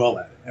 you'll be well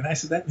at it. And I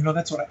said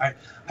that's what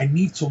I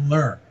need to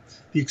learn.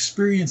 The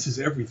experience is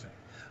everything.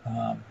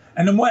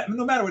 And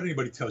no matter what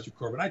anybody tells you,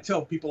 Corbin, I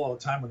tell people all the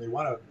time when they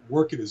want to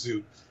work at a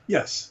zoo,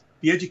 yes,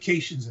 the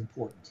education is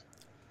important.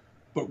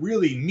 But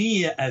really,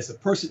 me as a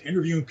person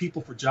interviewing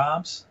people for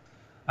jobs,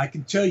 I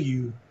can tell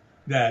you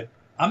that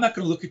I'm not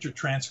going to look at your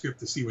transcript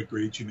to see what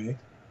grades you made.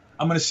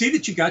 I'm going to see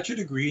that you got your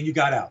degree and you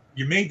got out.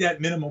 You made that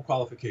minimum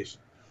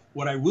qualification.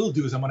 What I will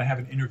do is I'm going to have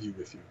an interview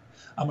with you.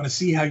 I'm going to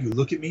see how you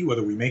look at me,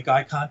 whether we make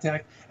eye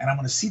contact, and I'm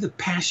going to see the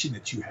passion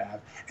that you have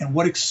and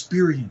what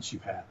experience you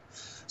have.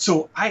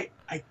 So I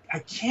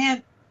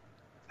can't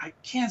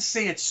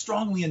say it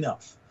strongly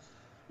enough.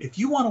 If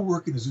you want to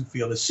work in the zoo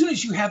field, as soon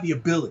as you have the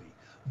ability,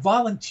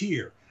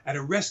 volunteer at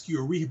a rescue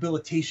or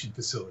rehabilitation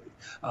facility,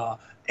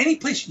 any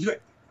place,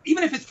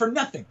 even if it's for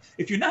nothing.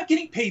 If you're not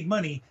getting paid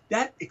money,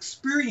 that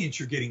experience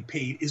you're getting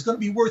paid is going to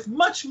be worth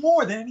much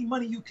more than any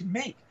money you can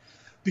make.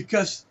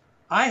 Because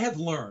I have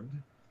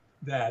learned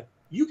that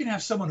you can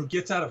have someone who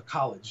gets out of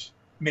college,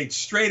 made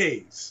straight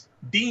A's,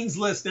 Dean's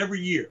List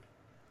every year.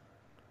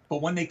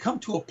 But when they come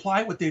to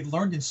apply what they've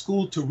learned in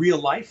school to real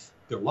life,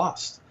 they're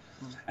lost.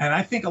 And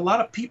I think a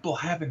lot of people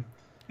have an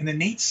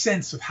innate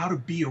sense of how to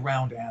be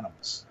around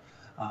animals.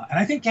 And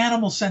I think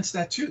animals sense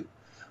that too.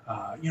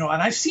 And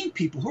I've seen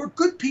people who are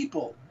good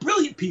people,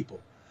 brilliant people,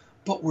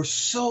 but were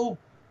so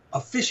a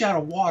fish out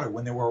of water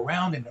when they were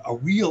around a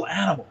real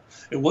animal.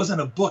 It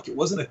wasn't a book. It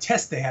wasn't a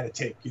test they had to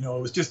take. It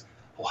was just,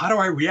 how do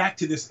I react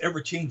to this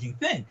ever-changing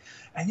thing?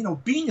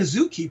 And, being a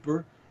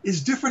zookeeper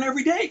is different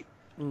every day.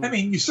 I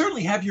mean, you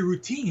certainly have your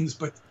routines,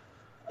 but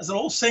as an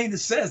old saying that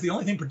says, the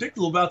only thing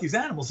predictable about these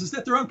animals is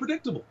that they're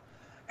unpredictable.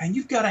 And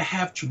you've got to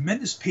have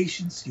tremendous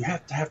patience. You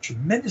have to have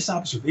tremendous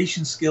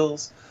observation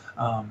skills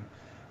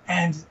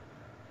and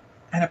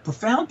a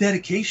profound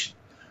dedication,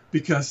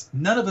 because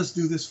none of us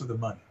do this for the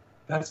money.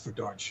 That's for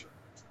darn sure.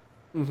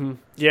 Mm-hmm.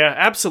 Yeah,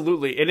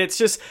 absolutely. And it's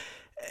just,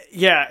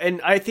 yeah.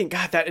 And I think,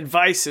 God, that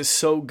advice is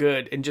so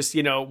good. And just,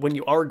 when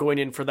you are going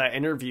in for that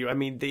interview, I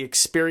mean,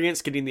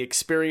 getting the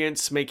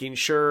experience, making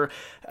sure,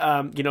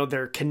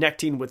 they're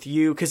connecting with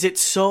you, because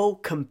it's so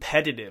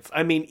competitive.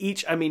 I mean,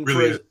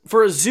 really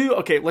for a zoo,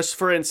 okay,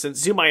 for instance,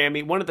 Zoo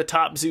Miami, one of the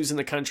top zoos in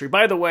the country.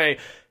 By the way,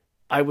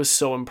 I was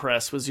so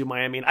impressed with Zoo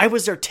Miami. And I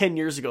was there 10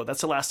 years ago. That's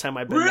the last time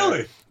I've been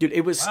there. Dude,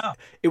 it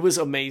was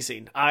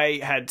amazing. I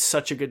had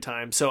such a good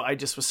time. So I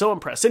just was so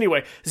impressed.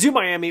 Anyway, Zoo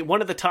Miami,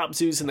 one of the top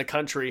zoos in the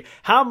country.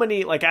 How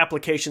many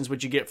applications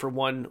would you get for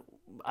one,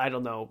 I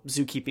don't know,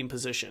 zookeeping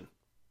position?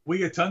 We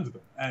get tons of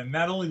them. And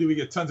not only do we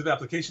get tons of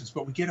applications,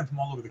 but we get them from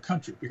all over the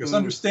country. Because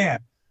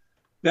understand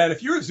that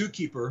if you're a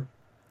zookeeper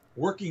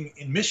working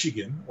in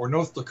Michigan or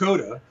North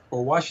Dakota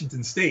or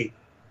Washington State,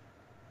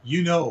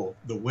 the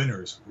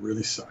winners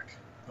really suck.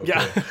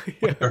 Okay?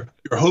 Yeah.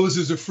 Your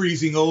hoses are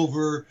freezing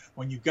over.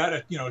 When you've got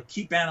to,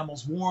 keep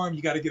animals warm,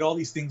 you got to get all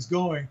these things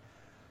going.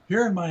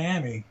 Here in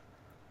Miami,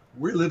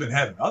 we live in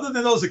heaven. Other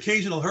than those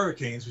occasional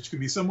hurricanes, which can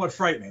be somewhat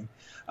frightening,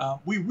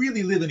 we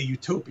really live in a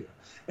utopia,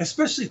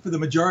 especially for the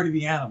majority of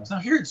the animals. Now,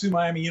 here at Zoo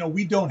Miami,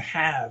 we don't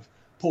have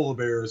polar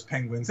bears,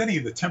 penguins, any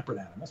of the temperate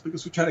animals,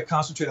 because we try to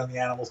concentrate on the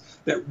animals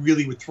that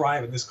really would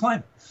thrive in this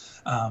climate.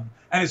 And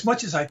as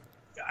much as I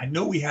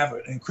know we have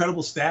an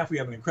incredible staff, we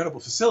have an incredible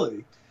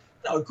facility,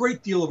 a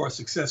great deal of our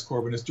success,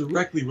 Corbin, is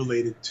directly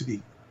related to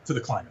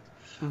the climate.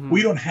 Mm-hmm.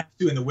 We don't have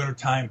to, in the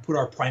wintertime, put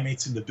our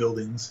primates into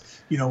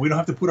buildings. We don't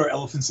have to put our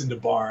elephants into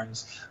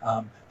barns.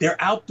 They're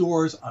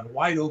outdoors on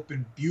wide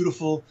open,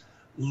 beautiful,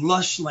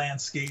 lush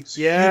landscapes.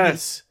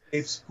 Yes.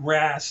 Landscapes,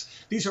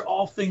 grass. These are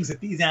all things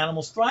that these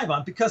animals thrive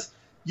on, because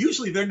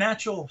usually their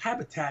natural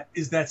habitat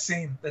is that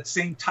same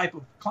type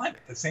of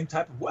climate, that same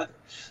type of weather.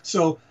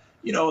 So,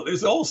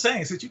 there's the old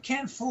saying that you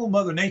can't fool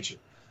Mother Nature.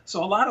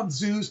 So a lot of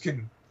zoos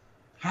can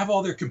have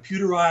all their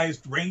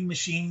computerized rain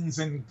machines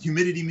and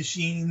humidity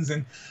machines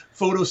and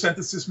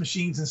photosynthesis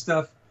machines and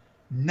stuff.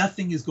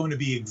 Nothing is going to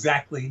be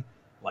exactly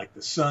like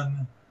the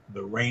sun,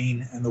 the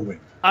rain, and the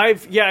wind.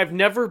 I've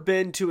never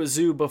been to a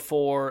zoo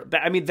before.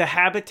 I mean, the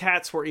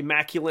habitats were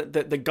immaculate.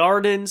 The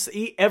gardens,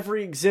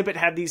 every exhibit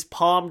had these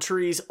palm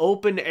trees,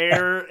 open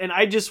air, and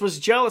I just was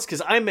jealous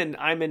because I'm in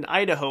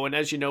Idaho, and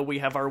as you know, we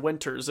have our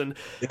winters. And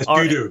yes,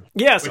 you do.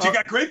 Yes, but you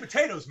got great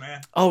potatoes,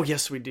 man. Oh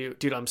yes, we do,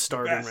 dude. I'm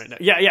starving right now.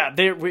 Yeah,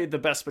 they're the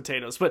best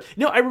potatoes. But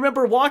I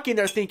remember walking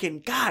there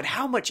thinking, God,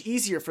 how much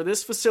easier for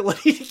this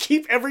facility to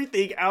keep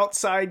everything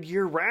outside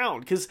year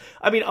round. Because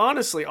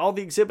honestly, all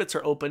the exhibits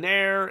are open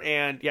air,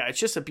 and yeah, it's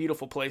just a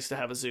beautiful place to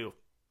have a zoo.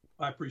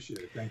 I appreciate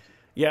it. Thank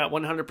you. Yeah,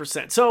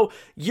 100%.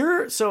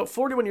 So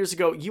 41 years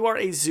ago, you are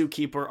a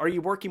zookeeper. Are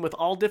you working with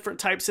all different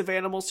types of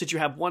animals? Did you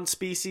have one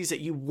species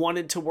that you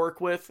wanted to work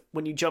with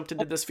when you jumped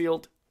into this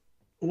field?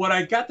 What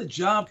I got the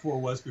job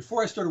for was,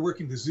 before I started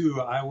working the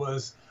zoo, I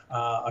was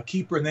a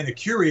keeper and then a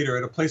curator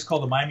at a place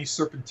called the Miami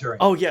Serpentarium.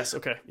 Oh, yes.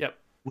 Okay. Yep.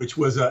 which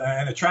was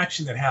an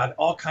attraction that had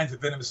all kinds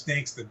of venomous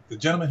snakes. The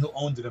gentleman who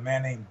owned it, a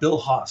man named Bill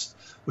Haast,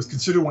 was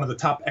considered one of the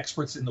top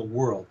experts in the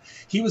world.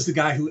 He was the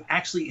guy who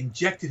actually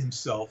injected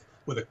himself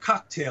with a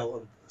cocktail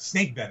of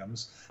snake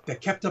venoms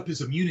that kept up his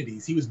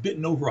immunities. He was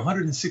bitten over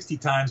 160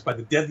 times by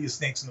the deadliest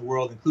snakes in the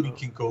world, including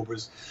king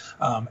cobras.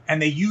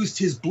 And they used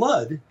his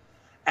blood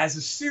as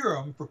a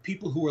serum for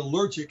people who were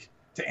allergic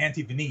to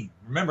antivenin.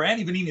 Remember,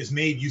 antivenin is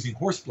made using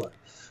horse blood.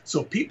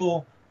 So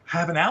people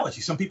have an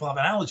allergy. Some people have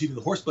an allergy to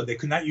the horse blood. They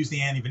could not use the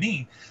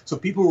antivenin. So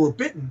people who were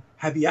bitten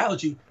had the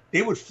allergy.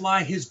 They would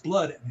fly his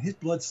blood, and his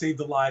blood saved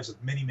the lives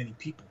of many, many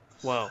people.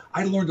 Wow.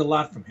 I learned a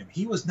lot from him.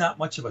 He was not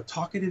much of a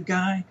talkative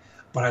guy,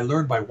 but I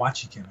learned by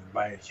watching him and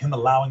by him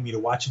allowing me to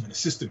watch him and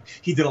assist him.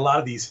 He did a lot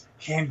of these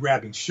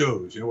hand-grabbing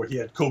shows, where he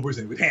had cobras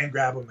and he would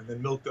hand-grab them and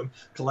then milk them,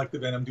 collect the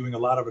venom, doing a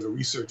lot of the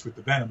research with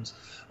the venoms.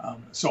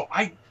 So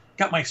I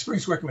got my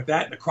experience working with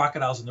that and the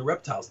crocodiles and the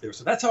reptiles there.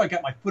 So that's how I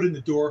got my foot in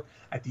the door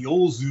at the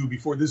old zoo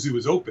before the zoo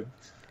was open.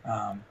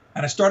 And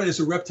I started as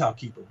a reptile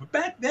keeper. But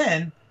back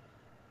then,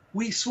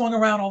 we swung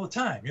around all the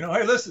time.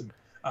 Hey, listen,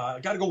 I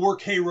got to go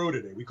work hay row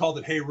today. We called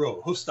it hay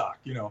row, Hostock,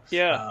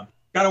 Yeah.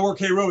 Got to work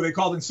hay row. They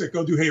called in sick,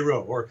 go do hay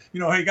row. Or,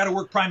 hey, got to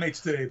work primates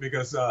today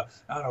because, I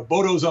don't know,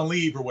 Bodo's on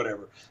leave or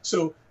whatever.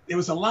 So there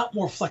was a lot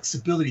more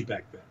flexibility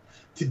back then.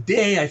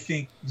 Today, I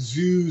think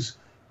zoos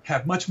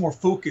have much more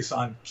focus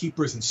on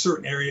keepers in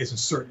certain areas and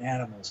certain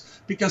animals,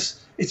 because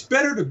it's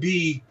better to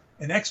be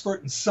an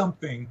expert in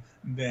something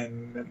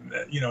than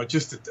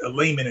just a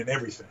layman in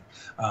everything.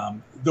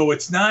 Though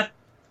it's not,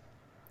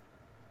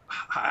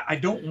 I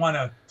don't want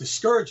to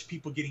discourage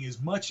people getting as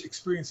much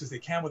experience as they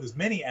can with as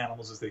many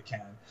animals as they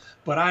can,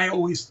 but I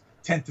always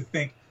tend to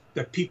think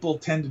that people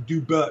tend to do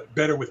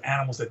better with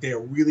animals that they are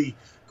really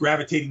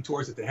gravitating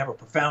towards, that they have a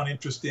profound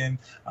interest in.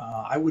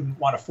 I wouldn't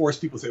want to force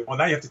people to say, well,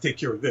 now you have to take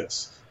care of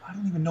this. I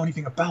don't even know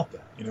anything about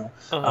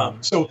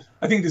that, So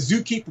I think the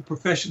zookeeper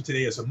profession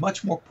today is a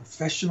much more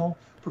professional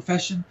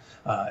profession.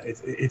 I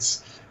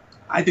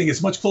think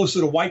it's much closer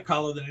to white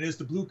collar than it is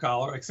to blue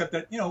collar, except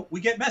that, we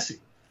get messy.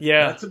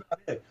 Yeah. That's about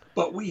it.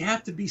 But we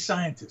have to be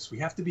scientists. We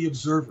have to be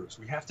observers.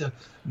 We have to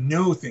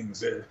know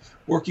things.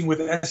 Working with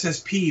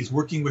SSPs,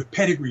 working with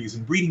pedigrees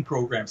and breeding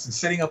programs and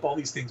setting up all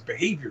these things,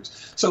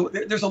 behaviors. So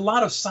there's a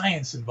lot of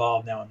science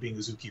involved now in being a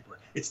zookeeper.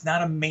 It's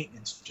not a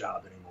maintenance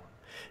job anymore.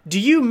 Do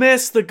you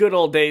miss the good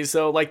old days,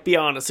 though? Like, be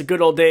honest, the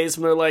good old days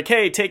when they're like,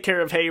 hey, take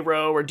care of hay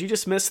row, or do you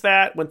just miss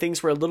that when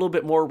things were a little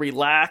bit more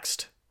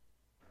relaxed?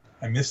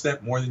 I miss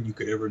that more than you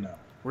could ever know.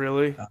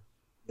 Really?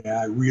 Yeah,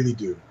 I really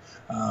do.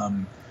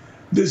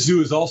 This zoo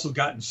has also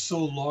gotten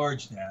so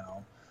large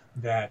now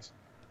that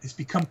it's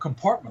become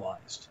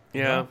compartmentalized.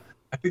 Yeah.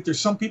 I think there's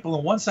some people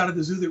on one side of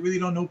the zoo that really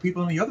don't know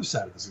people on the other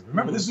side of the zoo.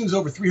 Remember, this zoo is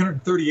over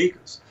 330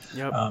 acres.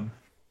 Yep.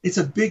 It's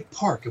a big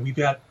park, and we've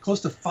got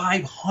close to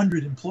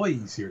 500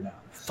 employees here now.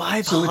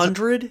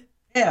 500? So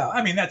yeah,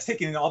 I mean, that's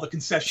taking in all the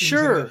concessions.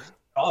 Sure.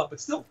 But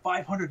still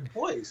 500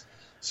 employees.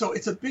 So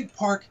it's a big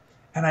park,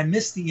 and I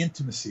miss the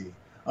intimacy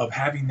of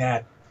having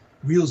that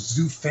real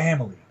zoo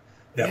family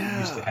that we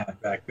used to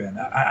have back then.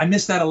 I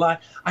miss that a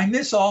lot. I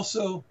miss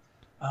also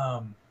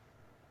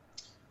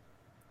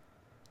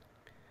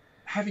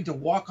having to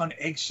walk on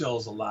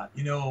eggshells a lot.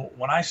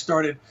 When I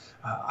started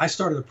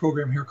a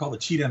program here called the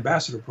Cheetah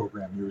Ambassador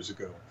Program years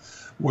ago,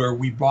 where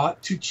we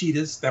brought 2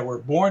 cheetahs that were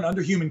born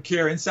under human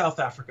care in South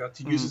Africa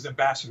to use as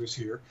ambassadors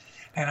here.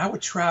 And I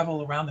would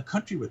travel around the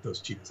country with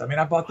those cheetahs. I mean,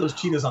 I bought those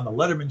cheetahs on the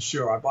Letterman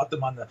show. I bought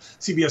them on the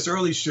CBS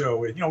Early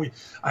show.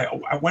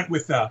 I went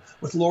with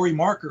Lori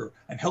Marker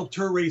and helped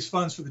her raise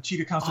funds for the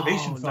Cheetah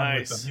Conservation Fund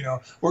with them.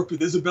 Worked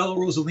with Isabella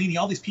Rossellini,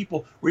 all these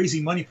people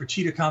raising money for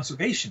cheetah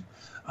conservation.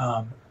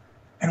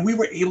 And we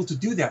were able to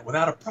do that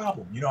without a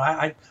problem.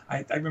 I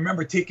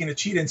remember taking a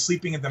cheetah and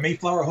sleeping in the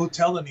Mayflower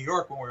Hotel in New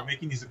York when we were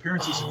making these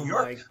appearances in New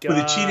York with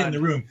a cheetah in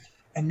the room.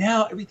 And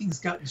now everything's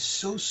gotten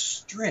so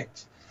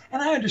strict.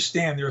 And I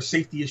understand there are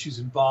safety issues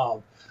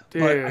involved,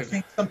 but I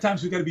think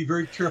sometimes we got to be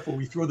very careful.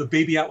 We throw the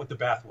baby out with the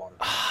bathwater.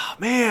 Oh,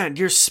 man,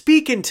 you're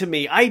speaking to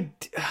me. I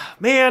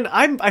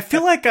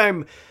feel like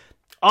I'm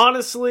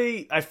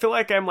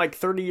like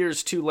 30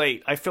 years too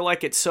late. I feel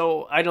like it's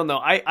so, I don't know.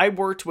 I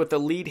worked with a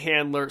lead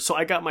handler. So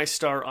I got my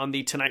start on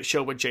the Tonight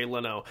Show with Jay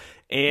Leno.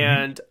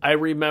 And I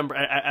remember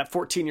at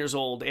 14 years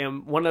old,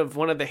 and one of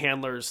the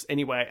handlers,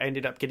 anyway, I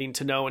ended up getting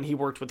to know, and he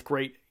worked with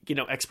great,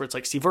 experts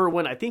like Steve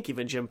Irwin, I think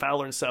even Jim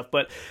Fowler and stuff.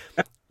 But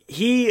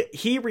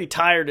he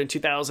retired in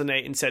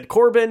 2008 and said,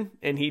 Corbin,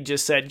 and he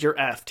just said, you're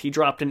effed. He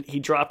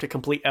dropped a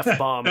complete F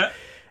bomb.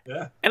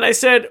 Yeah. And I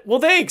said, well,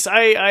 thanks.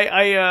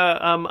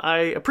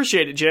 I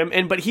appreciate it, Jim.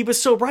 But he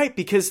was so right,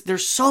 because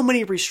there's so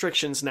many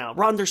restrictions now.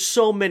 Ron, there's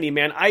so many,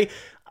 man.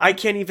 I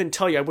can't even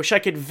tell you. I wish I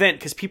could vent,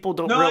 because people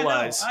don't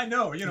realize. I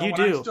know. You when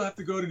do. I still have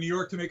to go to New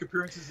York to make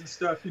appearances and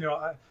stuff,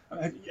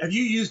 have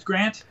you used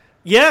Grant?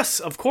 Yes,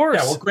 of course.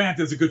 Yeah, well, Grant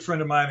is a good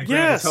friend of mine, and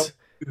Grant has helped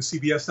do the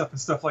CBS stuff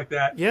and stuff like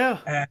that. Yeah.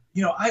 And,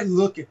 I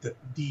look at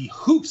the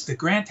hoops that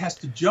Grant has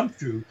to jump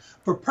through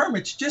for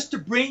permits just to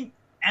bring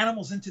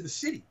animals into the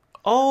city.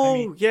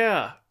 Oh,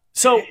 yeah.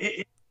 So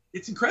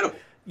it's incredible.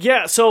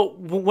 Yeah, so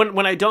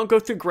when I don't go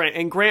through Grant,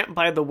 and Grant,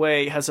 by the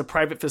way, has a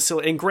private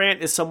facility, and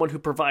Grant is someone who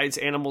provides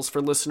animals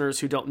for listeners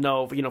who don't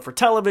know, for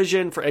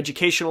television, for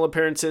educational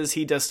appearances.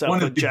 He does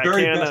stuff with Jack Hanna.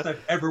 One of the very best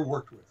I've ever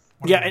worked with.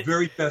 One of the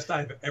very best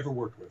I've ever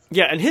worked with.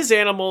 Yeah, and his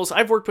animals,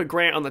 I've worked with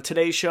Grant on the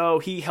Today Show.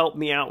 He helped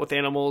me out with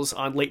animals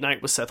on Late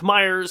Night with Seth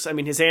Meyers. I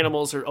mean, his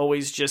animals are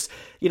always just,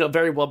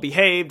 very well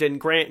behaved, and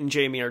Grant and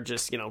Jamie are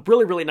just,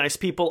 really, really nice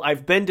people.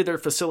 I've been to their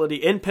facility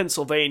in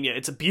Pennsylvania.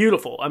 It's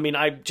beautiful. I mean,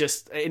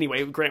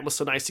 anyway, Grant was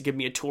so nice to give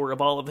me a tour of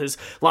all of his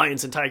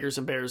lions and tigers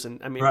and bears,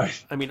 and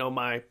oh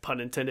my, pun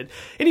intended.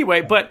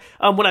 Anyway, but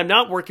when I'm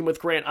not working with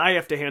Grant, I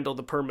have to handle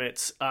the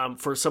permits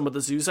for some of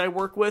the zoos I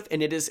work with,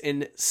 and it is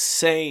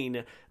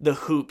insane the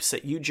hoops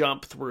that you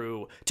jump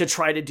through to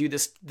try to do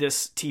this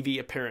TV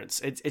appearance.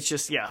 It's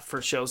just,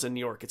 for shows in New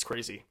York, it's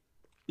crazy.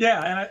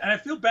 Yeah, and I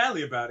feel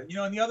badly about it.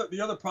 And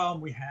the other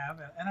problem we have,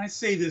 and I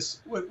say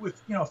this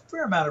with a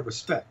fair amount of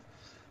respect,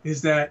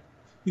 is that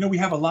we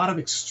have a lot of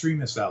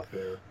extremists out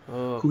there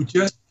who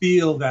just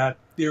feel that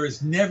there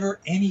is never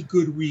any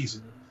good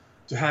reason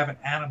to have an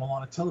animal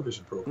on a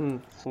television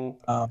program.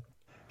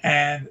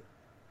 And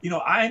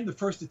I'm the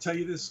first to tell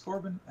you this,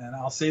 Corbin, and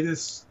I'll say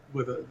this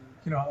with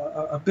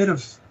a bit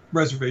of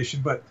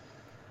reservation, but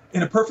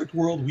in a perfect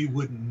world, we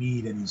wouldn't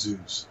need any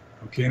zoos.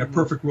 Okay, in a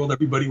perfect world,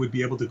 everybody would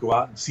be able to go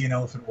out and see an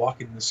elephant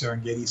walking in the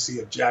Serengeti, see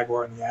a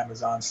jaguar in the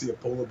Amazon, see a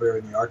polar bear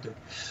in the Arctic.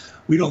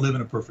 We don't live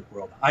in a perfect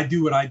world. I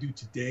do what I do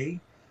today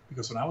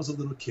because when I was a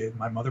little kid,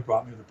 my mother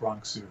brought me to the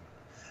Bronx Zoo.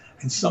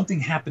 And something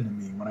happened to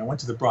me when I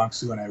went to the Bronx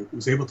Zoo and I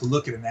was able to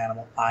look at an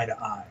animal eye to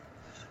eye.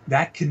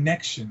 That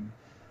connection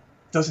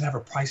doesn't have a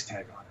price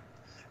tag on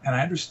it. And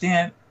I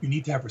understand you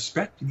need to have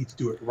respect. You need to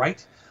do it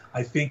right.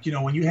 I think,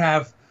 when you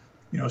have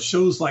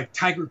shows like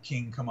Tiger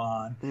King come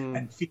on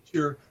and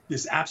feature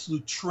this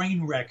absolute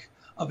train wreck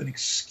of an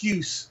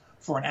excuse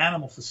for an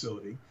animal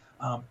facility,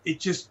 it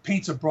just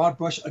paints a broad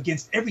brush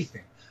against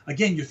everything.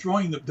 Again, you're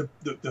throwing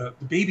the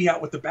baby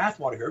out with the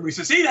bathwater here. Everybody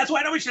says, see, that's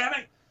why nobody should have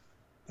any.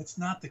 That's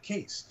not the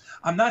case.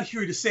 I'm not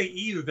here to say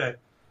either that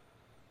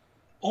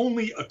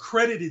only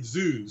accredited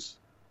zoos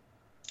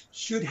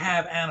should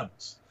have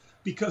animals,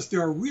 because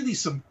there are really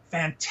some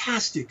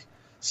fantastic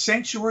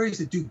sanctuaries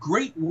that do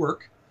great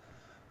work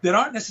that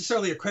aren't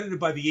necessarily accredited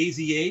by the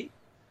AZA,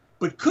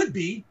 but could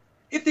be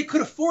if they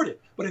could afford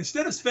it. But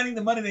instead of spending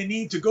the money they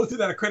need to go through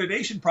that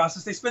accreditation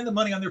process, they spend the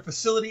money on their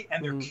facility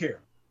and their care.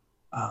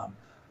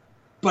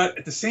 But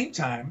at the same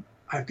time,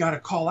 I've got to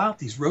call out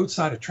these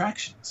roadside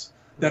attractions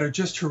that are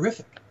just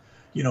horrific.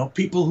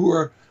 People who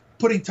are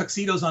putting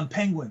tuxedos on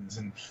penguins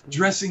and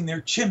dressing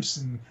their chimps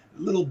in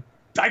little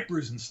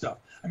diapers and stuff.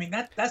 I mean,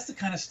 that's the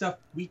kind of stuff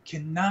we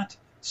cannot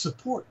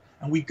support.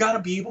 And we've got to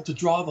be able to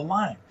draw the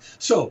line.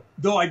 So,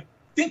 though I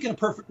think in a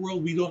perfect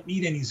world we don't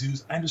need any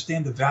zoos, I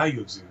understand the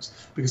value of zoos.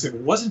 Because if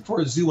it wasn't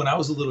for a zoo when I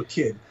was a little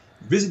kid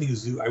visiting a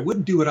zoo, I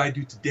wouldn't do what I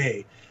do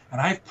today.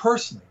 And I've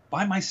personally,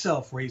 by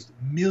myself, raised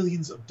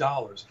millions of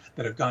dollars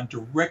that have gone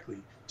directly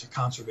to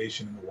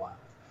conservation in the wild.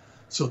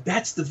 So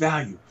that's the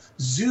value.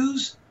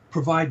 Zoos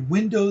provide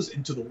windows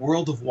into the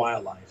world of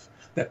wildlife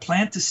that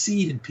plant a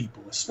seed in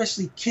people,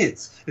 especially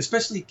kids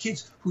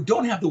who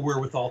don't have the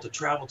wherewithal to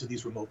travel to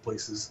these remote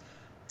places,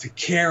 to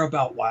care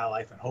about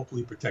wildlife and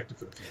hopefully protect it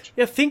for the future.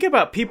 Yeah, think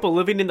about people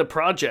living in the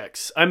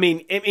projects. I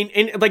mean,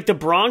 like the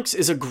Bronx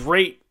is a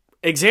great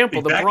example.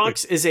 Exactly. The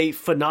Bronx is a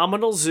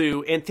phenomenal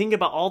zoo, and think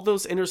about all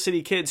those inner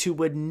city kids who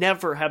would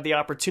never have the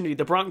opportunity.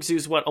 The Bronx Zoo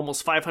is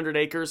almost 500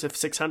 acres, if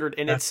 600,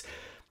 and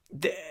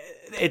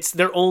it's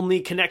their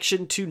only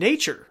connection to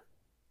nature.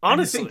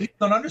 Honestly, and the thing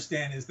people don't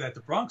understand is that the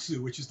Bronx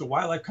Zoo, which is the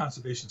Wildlife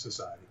Conservation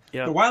Society,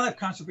 the Wildlife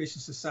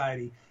Conservation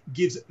Society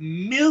gives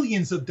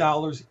millions of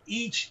dollars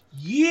each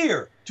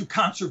year to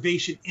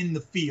conservation in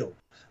the field.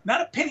 Not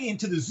a penny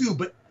into the zoo,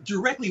 but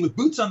directly with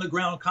boots on the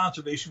ground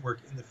conservation work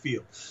in the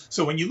field.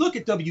 So when you look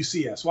at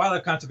WCS,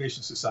 Wildlife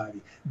Conservation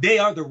Society, they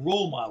are the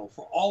role model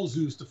for all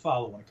zoos to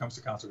follow when it comes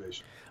to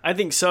conservation. I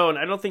think so, and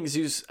I don't think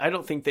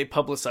they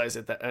publicize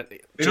it.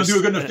 They don't do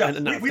a good enough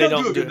job. We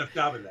don't do a good enough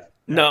job of that.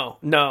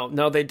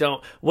 No, they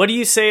don't. What do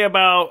you say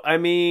about,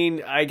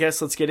 I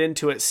guess let's get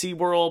into it,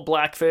 SeaWorld,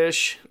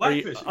 Blackfish? Are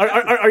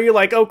you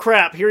like, oh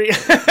crap, here you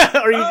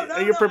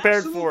are you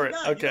prepared for it?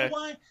 Not. Okay. You know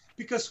why?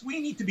 Because we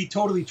need to be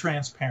totally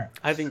transparent.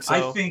 I think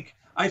so.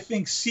 I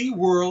think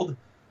SeaWorld,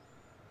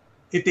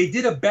 if they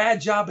did a bad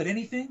job at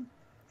anything,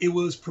 it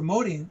was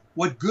promoting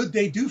what good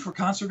they do for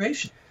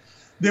conservation.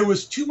 There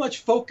was too much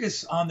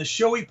focus on the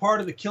showy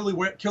part of the killer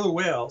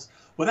whales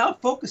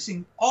without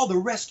focusing all the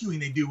rescuing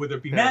they do, whether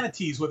it be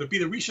manatees, whether it be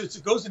the research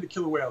that goes into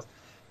killer whales.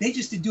 They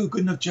just didn't do a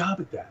good enough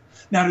job at that.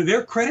 Now, to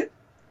their credit,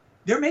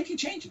 they're making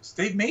changes.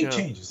 They've made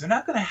changes. They're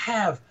not going to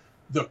have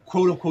the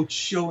quote-unquote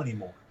show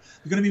anymore.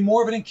 They're going to be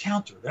more of an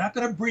encounter. They're not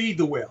going to breed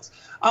the whales.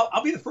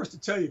 I'll be the first to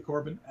tell you,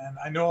 Corbin, and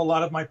I know a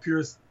lot of my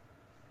peers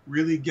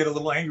really get a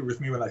little angry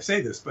with me when I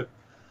say this, but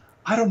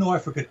I don't know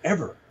if I could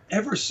ever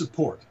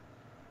support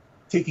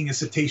taking a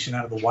cetacean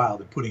out of the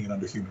wild and putting it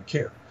under human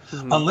care.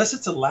 Unless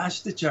it's a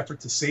last-ditch effort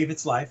to save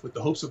its life with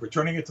the hopes of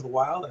returning it to the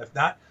wild, and if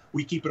not,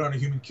 we keep it under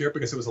human care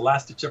because it was a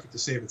last-ditch effort to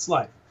save its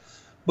life.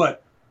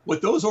 But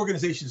what those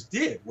organizations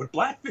did, what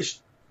Blackfish,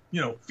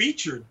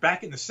 featured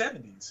back in the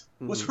 70s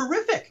was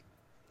horrific.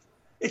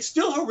 It's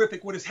still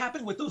horrific what has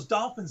happened with those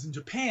dolphins in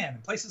Japan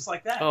and places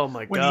like that. Oh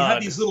my God. When you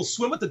have these little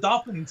swim with the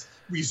dolphins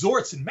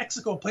resorts in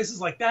Mexico and places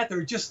like that,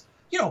 they're just,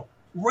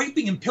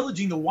 raping and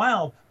pillaging the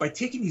wild by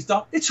taking these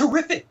dolphins. It's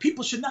horrific.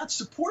 People should not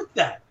support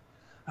that.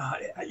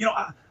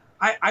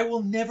 I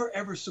will never,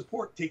 ever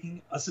support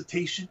taking a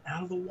cetacean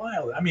out of the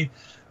wild. I mean,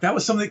 that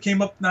was something that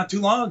came up not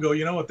too long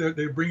ago,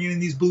 they're bringing in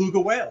these beluga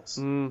whales.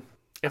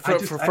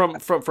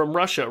 From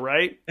Russia,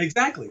 right?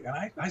 Exactly.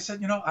 And I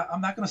said,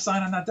 I'm not going to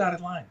sign on that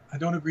dotted line. I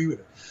don't agree with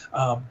it.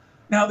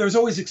 Now, there's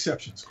always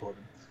exceptions,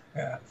 Corbin.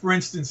 For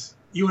instance,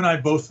 you and I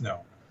both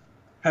know,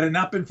 had it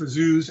not been for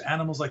zoos,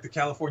 animals like the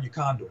California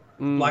condor,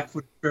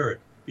 black-footed ferret,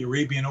 the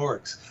Arabian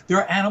oryx, there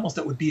are animals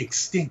that would be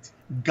extinct,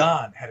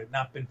 gone, had it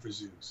not been for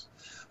zoos.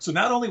 So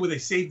not only were they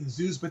saved in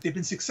zoos, but they've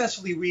been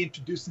successfully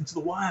reintroduced into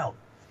the wild.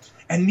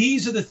 And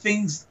these are the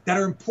things that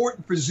are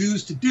important for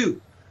zoos to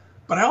do.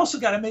 But I also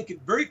got to make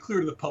it very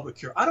clear to the public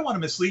here. I don't want to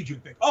mislead you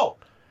and think,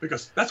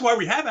 because that's why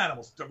we have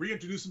animals, to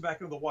reintroduce them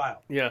back into the wild.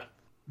 Yeah.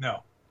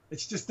 No,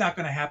 it's just not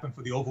going to happen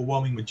for the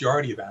overwhelming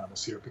majority of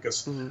animals here,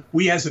 because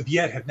we as of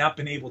yet have not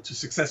been able to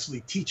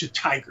successfully teach a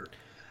tiger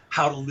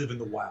how to live in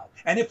the wild.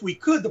 And if we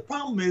could, the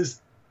problem is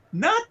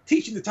not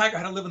teaching the tiger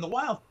how to live in the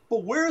wild,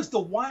 but where is the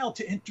wild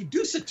to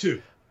introduce it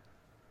to?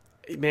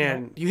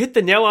 Man, you hit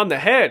the nail on the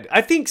head.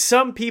 I think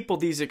some people,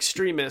 these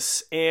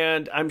extremists,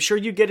 and I'm sure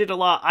you get it a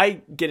lot.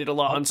 I get it a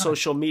lot on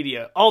social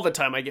media all the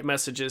time. I get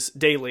messages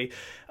daily,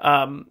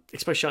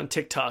 especially on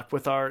TikTok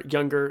with our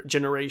younger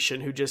generation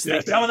who just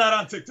I'm not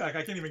on TikTok.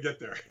 I can't even get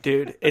there.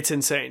 Dude, it's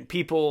insane.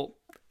 People,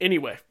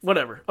 anyway,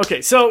 whatever.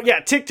 Okay, so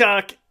yeah,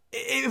 TikTok,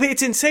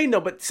 it's insane though,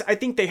 but I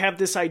think they have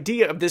this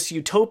idea of this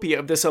utopia,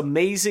 of this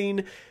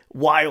amazing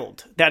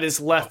wild that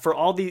is left for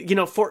all the,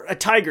 for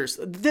tigers.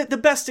 The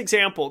best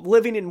example,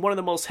 living in one of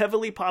the most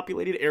heavily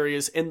populated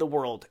areas in the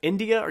world.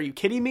 India, are you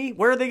kidding me?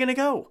 Where are they going to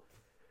go?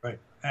 Right.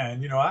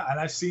 And, and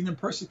I've seen them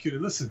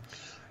persecuted. Listen,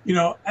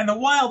 and the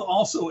wild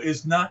also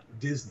is not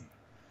Disney.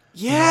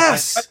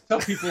 Yes. I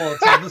tell people all the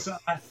time, listen,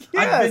 I've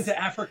been to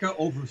Africa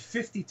over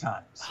 50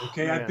 times.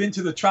 Okay. I've been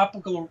to the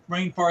tropical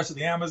rainforest of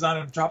the Amazon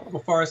and the tropical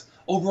forest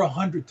over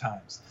 100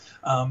 times.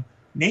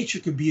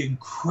 Nature can be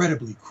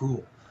incredibly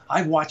cruel.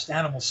 I've watched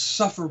animals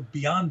suffer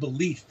beyond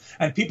belief.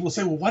 And people will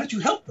say, well, why did you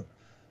help them?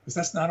 Because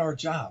that's not our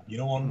job.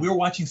 When we're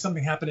watching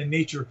something happen in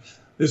nature,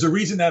 there's a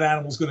reason that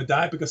animal's going to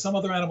die, because some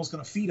other animal's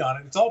going to feed on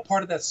it. It's all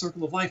part of that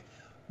circle of life.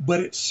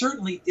 But it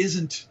certainly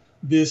isn't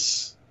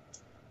this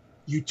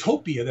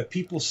utopia that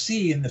people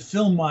see in the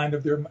film mind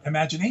of their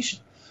imagination.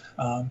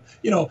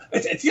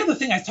 It's the other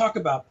thing I talk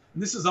about,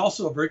 and this is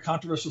also a very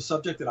controversial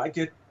subject that I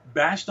get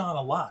bashed on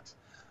a lot.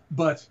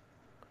 But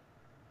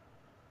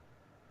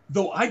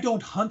though I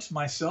don't hunt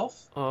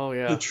myself,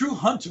 the true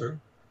hunter,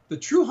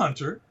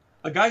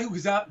 a guy who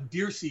goes out in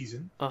deer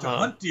season to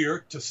hunt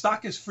deer, to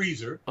stock his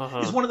freezer,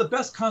 is one of the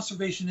best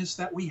conservationists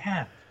that we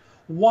have.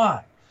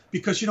 Why?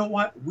 Because you know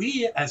what?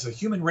 We as a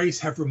human race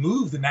have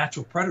removed the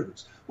natural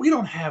predators. We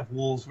don't have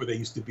wolves where they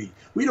used to be.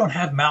 We don't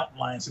have mountain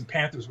lions and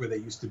panthers where they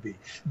used to be.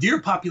 Deer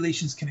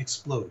populations can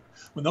explode.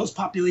 When those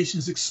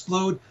populations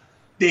explode,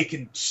 they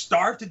can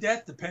starve to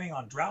death depending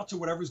on droughts or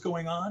whatever's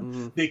going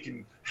on. They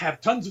can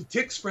have tons of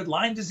ticks, spread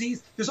Lyme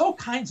disease. There's all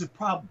kinds of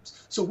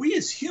problems. So we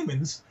as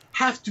humans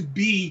have to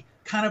be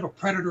kind of a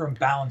predator and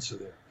balancer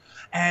there.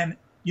 And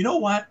you know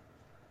what?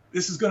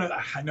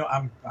 I know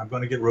I'm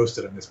going to get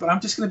roasted on this, but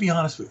I'm just going to be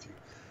honest with you.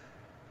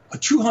 A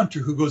true hunter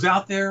who goes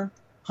out there,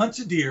 hunts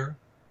a deer,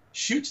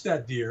 shoots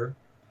that deer,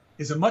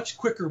 is a much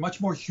quicker,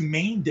 much more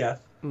humane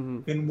death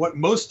than what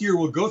most deer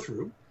will go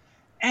through.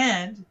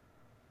 And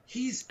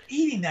he's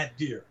eating that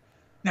deer.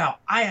 Now,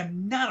 I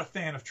am not a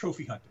fan of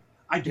trophy hunting.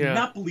 I do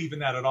not believe in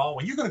that at all.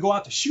 When you're going to go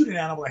out to shoot an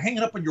animal and hang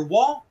it up on your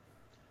wall,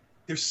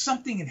 there's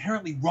something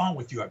inherently wrong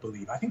with you, I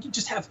believe. I think you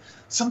just have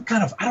some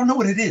kind of, I don't know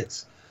what it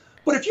is.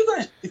 But if you're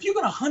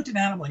going to hunt an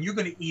animal and you're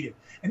going to eat it,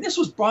 and this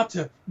was brought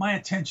to my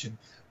attention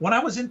when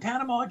I was in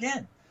Panama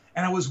again,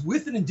 and I was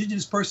with an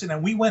indigenous person,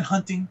 and we went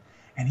hunting,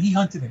 and he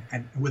hunted,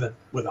 and with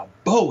a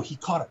bow, he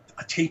caught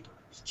a tapir.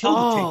 He killed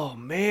the tapir. Oh,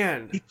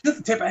 man. He killed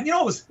the tapir. And, it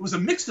was a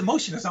mixed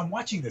emotion as I'm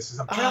watching this, as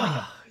I'm trailing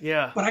him.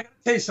 Yeah. But I got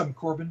to tell you something,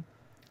 Corbin.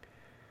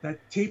 That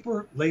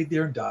tapir laid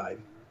there and died.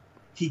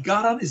 He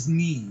got on his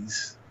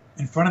knees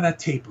in front of that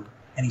tapir,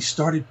 and he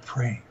started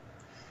praying.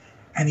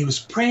 And he was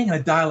praying in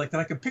a dialect that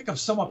I can pick up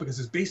somewhat because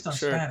it's based on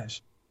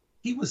Spanish.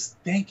 He was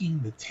thanking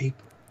the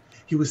tapir.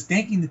 He was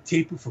thanking the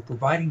tapir for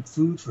providing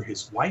food for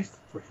his wife,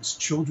 for his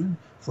children,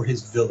 for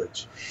his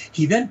village.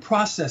 He then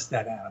processed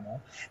that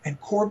animal, and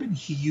Corbin,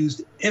 he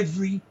used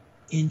every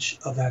inch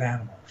of that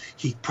animal.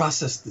 He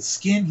processed the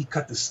skin, he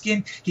cut the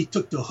skin, he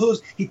took the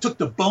hooves, he took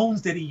the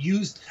bones that he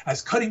used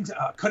as cutting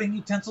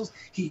utensils.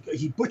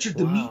 He butchered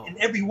the meat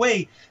in every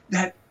way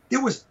that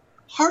there was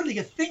hardly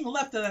a thing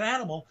left of that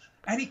animal.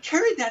 And he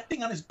carried that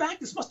thing on his back.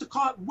 This must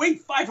have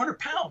weighed 500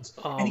 pounds.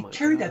 And he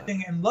carried that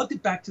thing and lugged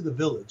it back to the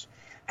village.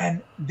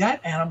 And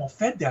that animal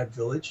fed that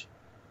village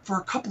for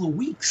a couple of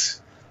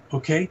weeks.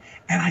 Okay.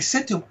 And I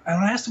said to him,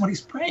 and I asked him what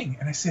he's praying.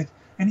 And I said,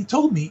 and he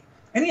told me,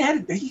 and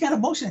he got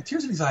emotion and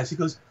tears in his eyes. He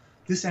goes,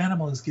 this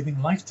animal is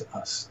giving life to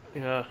us.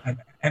 Yeah.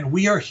 And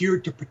we are here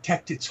to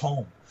protect its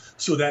home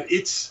so that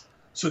its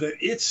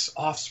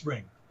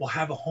offspring will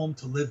have a home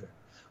to live in.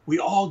 We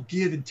all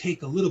give and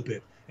take a little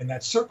bit in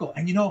that circle.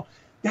 And,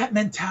 that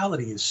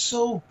mentality is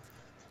so,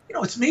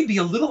 it's maybe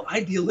a little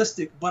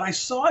idealistic, but I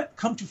saw it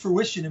come to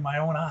fruition in my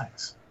own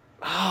eyes.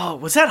 Oh,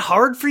 was that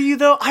hard for you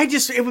though?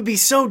 It would be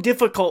so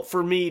difficult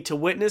for me to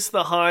witness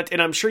the hunt, and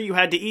I'm sure you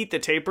had to eat the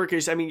tapir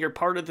because, you're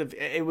part of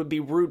it would be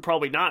rude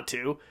probably not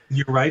to.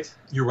 You're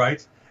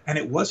right. And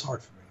it was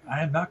hard for me.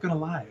 I am not going to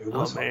lie. It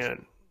was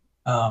hard.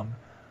 Man.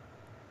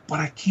 But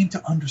I came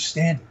to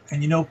understand it.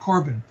 And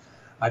Corbin,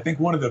 I think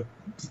one of the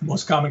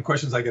most common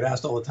questions I get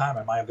asked all the time,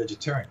 am I a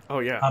vegetarian? Oh,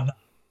 yeah.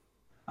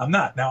 I'm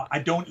not. Now, I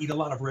don't eat a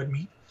lot of red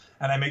meat,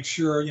 and I make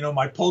sure,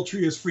 my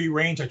poultry is free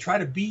range. I try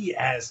to be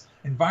as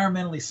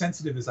environmentally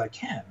sensitive as I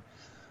can.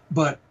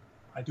 But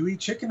I do eat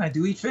chicken. I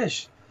do eat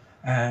fish.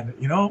 And,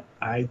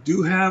 I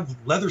do have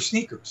leather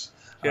sneakers.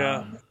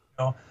 Yeah.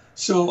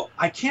 So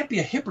I can't be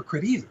a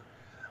hypocrite either.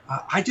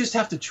 I just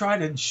have to try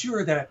to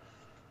ensure that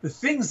the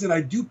things that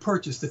I do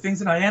purchase, the things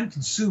that I am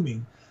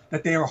consuming,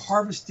 that they are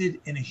harvested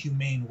in a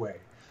humane way.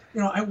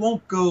 I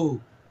won't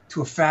go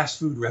to a fast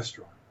food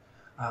restaurant.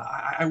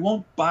 I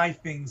won't buy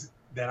things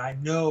that I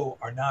know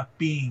are not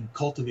being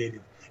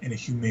cultivated in a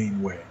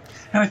humane way.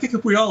 And I think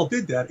if we all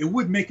did that, it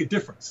would make a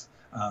difference.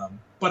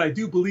 But I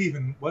do believe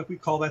in what we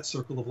call that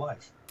circle of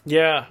life.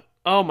 Yeah.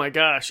 Oh my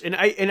gosh. And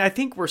I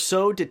think we're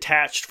so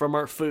detached from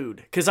our food,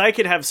 because I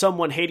could have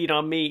someone hating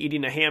on me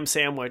eating a ham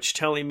sandwich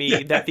telling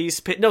me that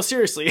these no,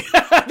 seriously,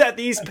 that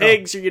these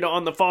pigs are,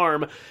 on the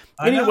farm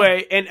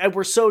anyway. And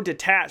we're so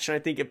detached. And I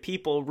think if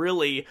people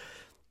really,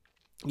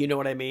 you know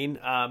what I mean,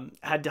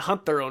 had to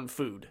hunt their own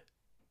food,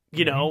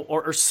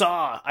 or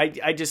saw,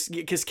 I just,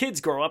 because kids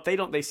grow up,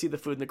 they see the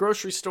food in the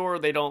grocery store.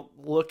 They don't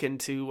look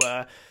into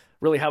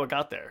really how it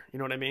got there. You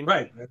know what I mean?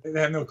 Right. They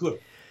have no clue.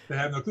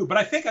 But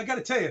I think I got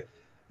to tell you,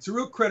 it's a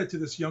real credit to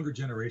this younger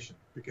generation,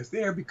 because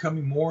they are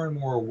becoming more and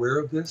more aware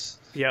of this.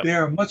 Yep. They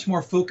are much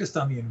more focused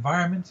on the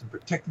environment and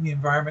protecting the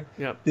environment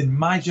than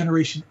my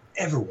generation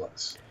ever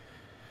was.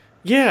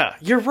 Yeah,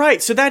 you're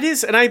right. So that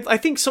is, and I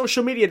think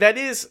social media, that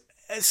is,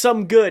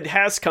 some good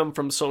has come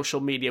from social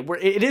media, where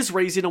it is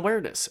raising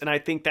awareness. And I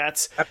think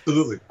that's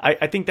absolutely,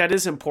 I think that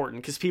is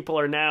important, because people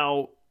are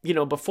now,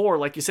 before,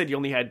 like you said, you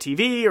only had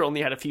TV or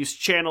only had a few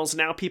channels.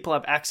 Now people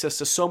have access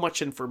to so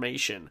much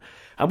information,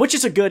 which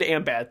is a good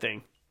and bad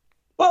thing.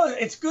 Well,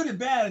 it's good and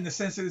bad in the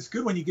sense that it's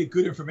good when you get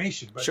good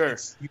information, but sure,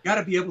 you got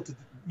to be able to,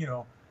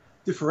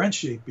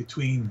 differentiate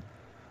between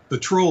the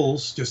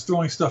trolls just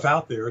throwing stuff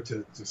out there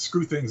to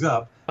screw things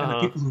up, and the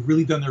people who've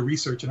really done their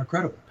research and are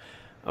credible.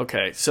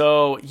 Okay,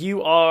 so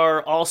you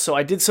are also,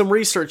 I did some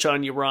research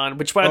on you, Ron,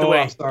 which, by the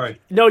way, I'm sorry.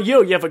 No,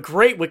 you have a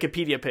great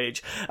Wikipedia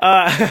page.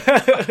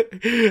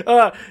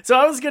 So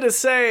I was going to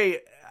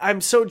say, I'm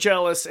so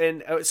jealous,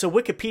 and so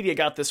Wikipedia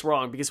got this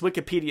wrong, because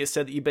Wikipedia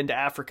said that you've been to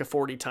Africa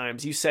 40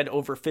 times. You said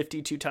over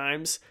 52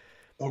 times.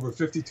 Over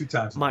 52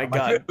 times. My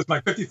God. It was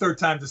my 53rd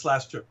time this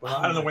last trip. Well,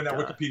 I don't know when that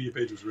Wikipedia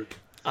page was written.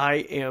 I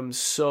am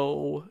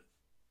so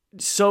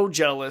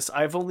jealous.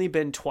 I've only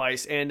been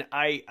twice, and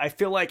I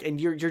feel like, and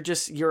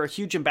you're a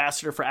huge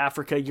ambassador for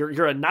Africa.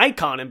 You're a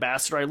Nikon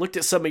ambassador. I looked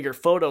at some of your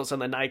photos on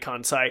the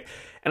Nikon site,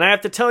 and I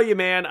have to tell you,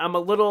 man, I'm a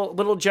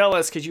little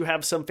jealous, because you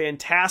have some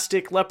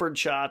fantastic leopard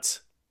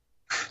shots.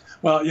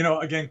 Well,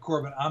 again,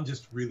 Corbin, I'm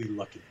just really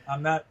lucky.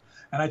 I'm not,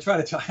 and I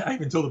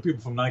even told the people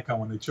from Nikon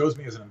when they chose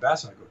me as an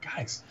ambassador, I go,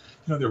 guys,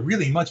 they're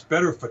really much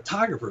better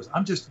photographers.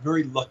 I'm just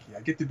very lucky. I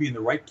get to be in the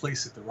right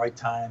place at the right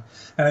time.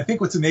 And I think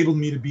what's enabled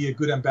me to be a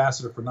good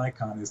ambassador for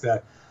Nikon is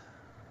that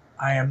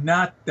I am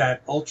not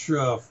that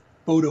ultra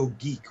photo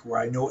geek where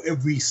I know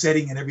every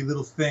setting and every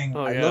little thing.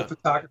 I love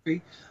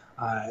photography.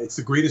 It's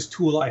the greatest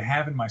tool I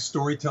have in my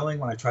storytelling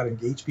when I try to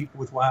engage people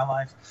with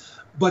wildlife.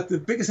 But the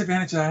biggest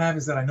advantage I have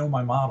is that I know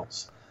my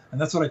models. And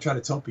that's what I try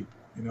to tell people,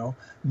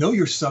 know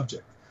your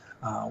subject.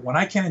 When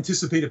I can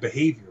anticipate a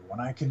behavior,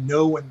 when I can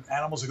know when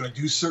animals are going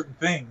to do certain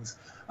things,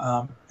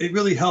 it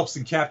really helps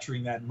in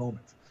capturing that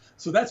moment.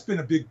 So that's been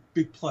a big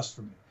plus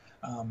for me.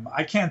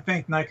 I can't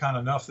thank Nikon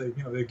enough.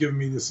 They've given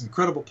me this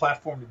incredible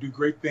platform to do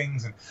great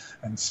things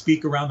and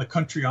speak around the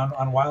country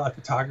on wildlife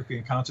photography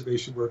and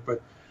conservation work.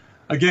 But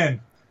again,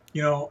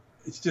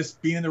 it's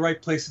just being in the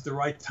right place at the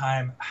right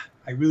time.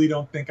 I really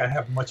don't think I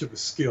have much of a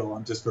skill.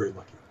 I'm just very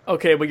lucky.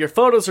 Okay, well, your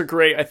photos are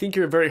great. I think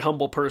you're a very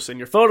humble person.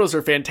 Your photos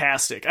are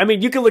fantastic. I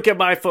mean, you can look at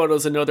my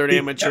photos and know they're an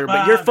amateur,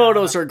 but your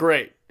photos are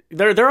great.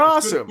 They're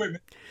awesome.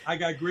 I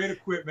got great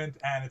equipment,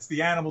 and it's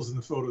the animals in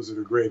the photos that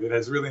are great. It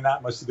has really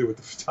not much to do with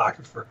the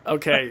photographer.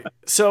 Okay,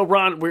 so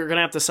Ron, we're going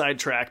to have to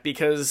sidetrack,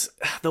 because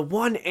the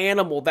one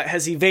animal that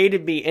has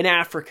evaded me in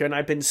Africa, and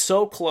I've been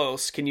so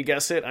close, can you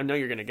guess it? I know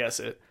you're going to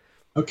guess it.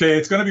 Okay,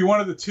 it's going to be one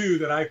of the two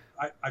that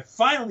I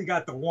finally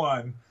got the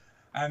one,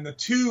 and the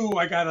two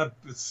I got a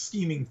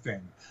scheming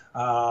thing.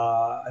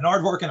 An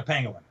aardvark and a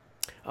pangolin.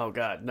 Oh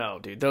God, no,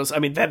 dude. Those, I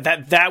mean,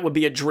 that would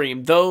be a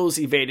dream. Those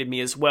evaded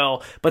me as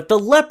well. But the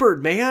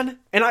leopard, man,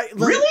 and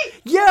Really?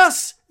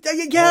 Yes.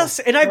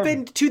 Yes, Oh, and I've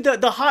been to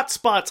the hot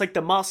spots like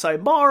the Masai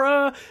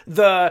Mara,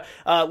 the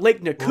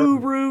Lake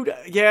Nakuru.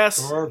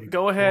 Yes,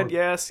 go ahead.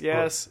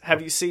 Yes.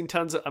 Have you seen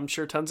tons of? I'm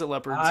sure tons of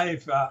leopards.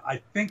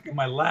 I think in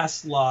my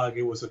last log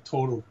it was a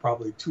total of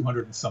probably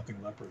 200 and something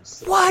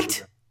leopards.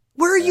 What?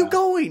 Where are you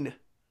going?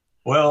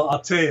 Well,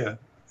 I'll tell you,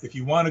 if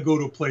you want to go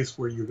to a place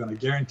where you're going to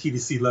guarantee to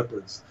see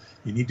leopards,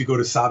 you need to go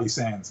to Sabi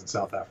Sands in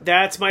South Africa.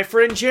 That's my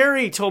friend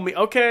Jerry told me.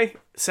 Okay,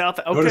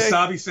 Go to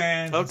Sabi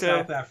Sands in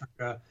South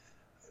Africa.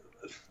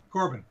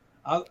 Corbin,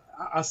 I'll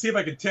see if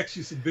I can text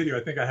you some video.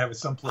 I think I have it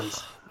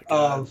someplace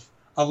of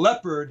a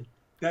leopard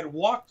that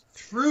walked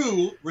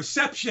through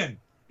reception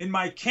in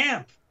my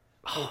camp.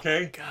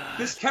 Okay,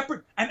 this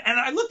leopard, and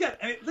I looked at it,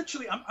 and it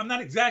literally, I'm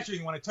not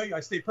exaggerating when I tell you, I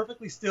stayed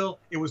perfectly still.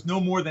 It was no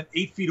more than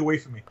 8 feet away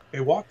from me.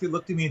 They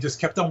looked at me, and just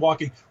kept on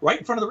walking right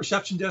in front of the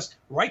reception desk,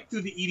 right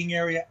through the eating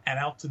area, and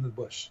out to the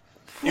bush.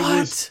 What? It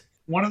was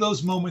one of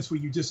those moments where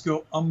you just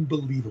go,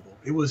 unbelievable.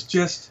 It was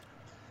just,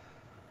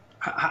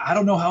 I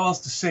don't know how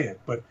else to say it,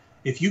 but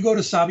if you go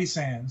to Sabi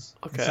Sands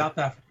in South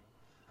Africa,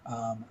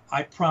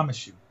 I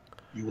promise you,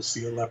 you will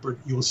see a leopard.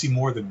 You will see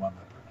more than one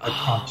leopard. I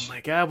promise you. Oh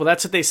my God! Well,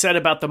 that's what they said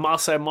about the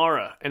Masai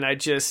Mara, and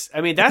that's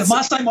the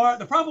Masai Mara.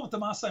 The problem with the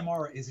Masai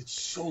Mara is it's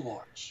so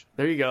large.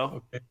 There you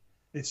go. Okay,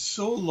 it's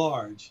so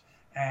large,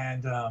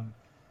 and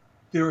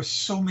there are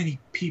so many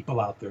people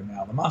out there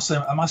now. The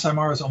Masai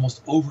Mara is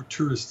almost over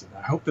touristed.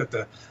 I hope that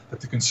the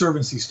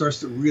Conservancy starts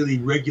to really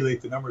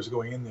regulate the numbers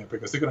going in there,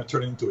 because they're going to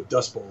turn it into a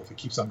dust bowl if it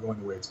keeps on going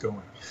the way it's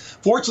going.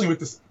 Fortunately, with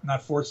this,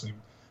 not fortunately,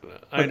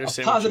 I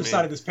understand. A positive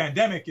side of this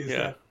pandemic is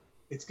that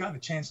it's gotten a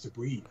chance to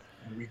breathe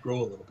and regrow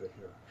a little bit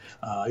here,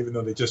 even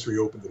though they just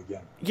reopened it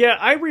again. Yeah,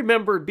 I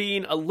remember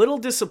being a little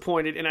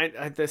disappointed, and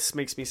I this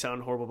makes me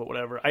sound horrible, but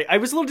whatever. I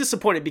was a little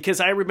disappointed because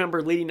I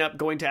remember leading up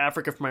going to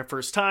Africa for my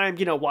first time,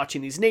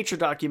 watching these nature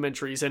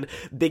documentaries and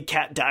Big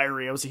Cat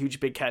Diary. I was a huge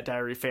Big Cat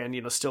Diary fan,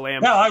 still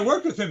am. Yeah, I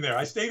worked with him there.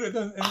 I stayed with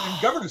him in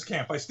governor's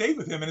camp. I stayed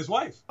with him and his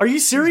wife. Are you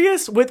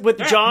serious? With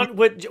John,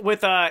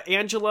 with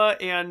Angela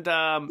and...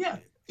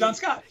 John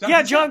Scott.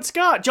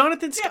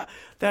 Jonathan Scott. Yeah.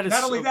 That is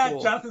not only so that,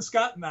 cool. Jonathan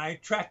Scott and I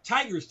tracked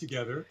tigers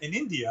together in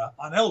India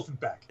on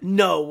elephant back.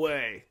 No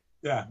way.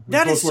 Yeah,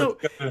 that is so.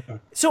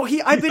 So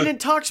I've been in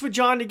talks with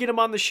John to get him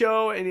on the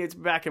show, and it's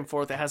back and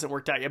forth. It hasn't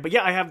worked out yet, but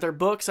yeah, I have their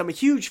books. I'm a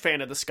huge fan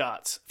of the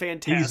Scotts.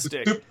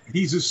 Fantastic.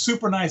 He's a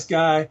super nice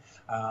guy.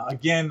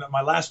 Again,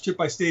 my last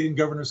trip, I stayed in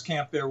governor's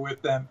camp there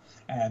with them,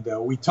 and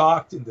we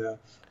talked, and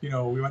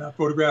we went out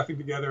photographing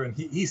together. And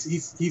he's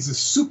a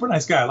super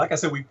nice guy. Like I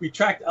said, we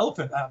tracked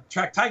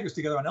tigers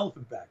together on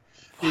elephant back.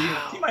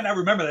 Wow. He might not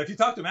remember that. If you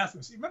talk to him, ask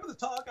him, "You remember the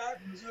tall guy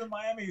from the zoo in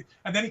Miami?"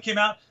 And then he came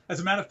out. As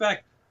a matter of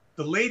fact,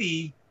 the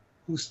lady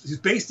who's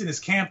based in his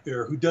camp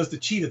there, who does the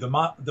cheetah,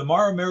 the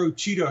Mara Meru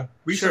cheetah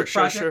research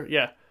project. Sure,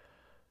 yeah.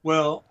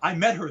 Well, I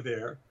met her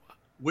there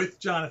with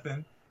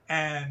Jonathan,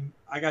 and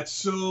I got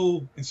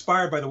so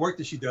inspired by the work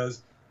that she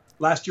does.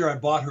 Last year, I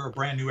bought her a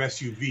brand new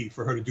SUV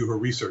for her to do her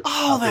research.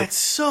 Oh, that's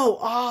so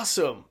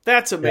awesome.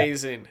 That's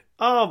amazing. Yeah.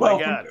 Oh, my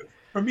God.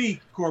 For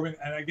me, Corbin,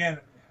 and again,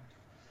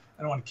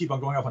 I don't want to keep on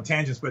going off on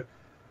tangents, but,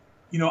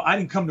 I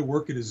didn't come to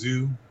work at a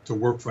zoo to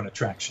work for an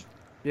attraction.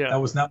 Yeah.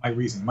 That was not my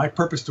reason. My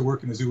purpose to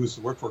work in a zoo was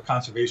to work for a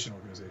conservation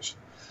organization.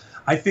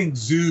 I think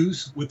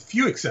zoos, with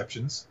few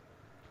exceptions,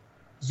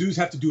 zoos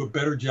have to do a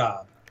better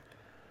job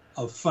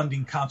of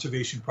funding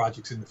conservation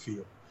projects in the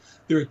field.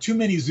 There are too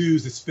many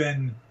zoos that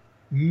spend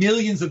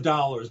millions of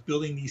dollars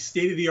building these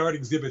state-of-the-art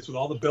exhibits with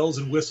all the bells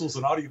and whistles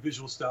and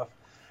audiovisual stuff.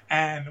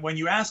 And when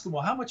you ask them,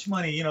 well, how much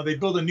money, they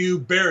build a new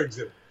bear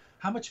exhibit.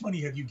 How much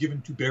money have you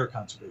given to bear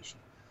conservation?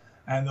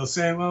 And they'll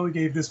say, well, we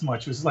gave this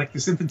much. It was like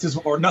this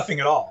infinitesimal or nothing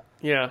at all.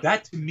 Yeah.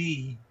 That to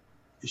me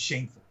is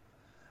shameful.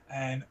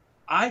 And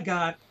I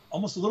got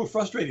almost a little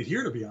frustrated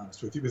here, to be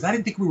honest with you, because I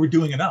didn't think we were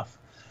doing enough.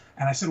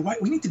 And I said, why?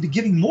 We need to be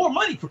giving more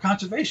money for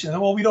conservation.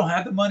 And, well, we don't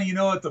have the money,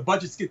 if the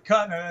budgets get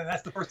cut, and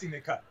that's the first thing they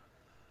cut.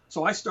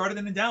 So I started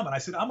an endowment. I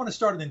said, I'm going to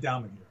start an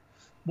endowment here.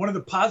 One of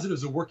the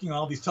positives of working on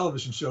all these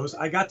television shows,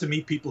 I got to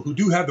meet people who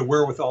do have the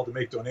wherewithal to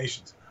make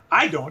donations.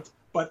 I don't,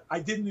 but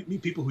I did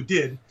meet people who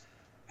did.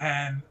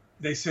 And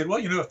they said, well,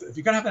 if you're going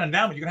to have an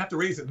endowment, you're going to have to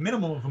raise a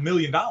minimum of $1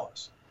 million.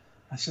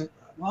 I said,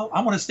 well,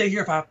 I'm going to stay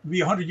here if I have to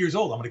be 100 years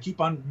old. I'm going to keep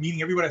on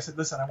meeting everybody. I said,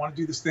 listen, I want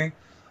to do this thing.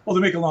 Well,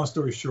 to make a long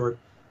story short,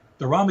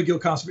 the Ron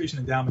McGill Conservation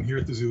Endowment here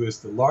at the zoo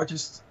is the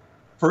largest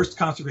first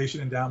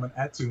conservation endowment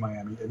at Zoo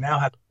Miami. It now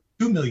has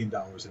 $2 million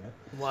in it.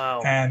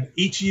 Wow. And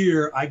each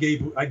year I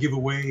give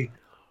away,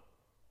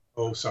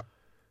 oh, sorry.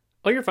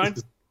 Oh, you're fine.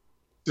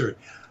 Sorry.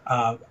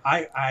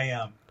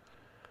 I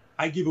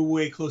give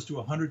away close to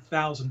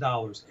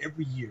 $100,000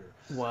 every year.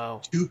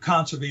 Wow. To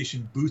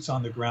conservation boots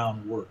on the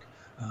ground work.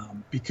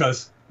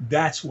 Because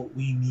that's what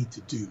we need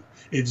to do.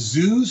 If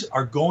zoos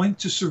are going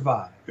to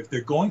survive, if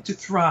they're going to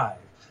thrive,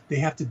 they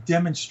have to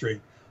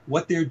demonstrate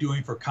what they're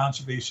doing for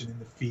conservation in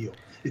the field.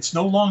 It's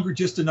no longer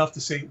just enough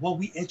to say, well,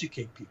 we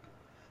educate people.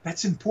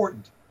 That's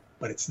important,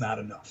 but it's not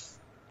enough.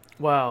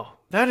 Wow.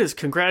 That is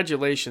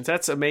congratulations.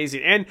 That's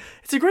amazing. And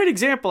it's a great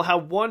example how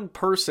one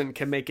person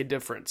can make a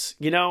difference.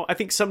 You know, I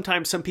think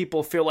sometimes some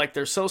people feel like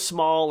they're so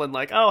small and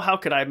like, oh, how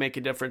could I make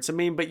a difference? I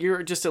mean, but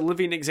you're just a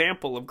living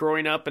example of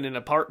growing up in an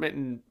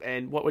apartment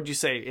and what would you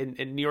say,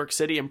 in New York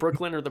City, in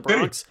Brooklyn or the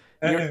Bronx?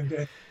 Yeah,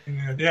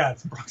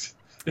 it's the Bronx.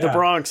 Yeah. The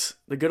Bronx,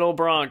 the good old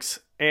Bronx.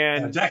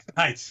 And Jackson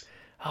Heights.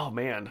 Oh,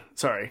 man.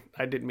 Sorry.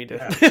 I didn't mean to.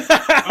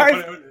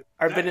 Yeah.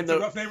 I've been in the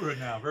rough neighborhood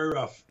now, very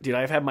rough. Dude,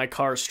 I've had my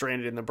car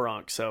stranded in the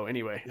Bronx. So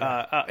anyway,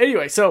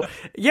 so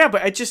yeah,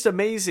 but it's just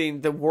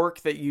amazing the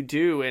work that you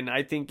do, and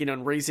I think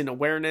in raising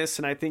awareness,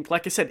 and I think,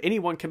 like I said,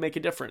 anyone can make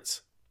a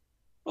difference.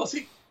 Well,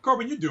 see,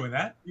 Corbin, you're doing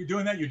that. You're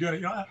doing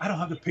it. I don't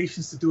have the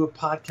patience to do a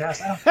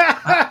podcast.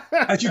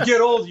 As you get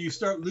older, you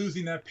start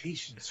losing that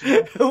patience.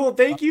 Well,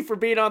 thank you for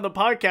being on the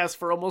podcast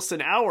for almost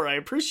an hour. I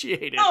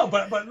appreciate it. No,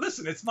 but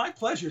listen, it's my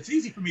pleasure. It's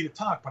easy for me to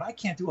talk, but I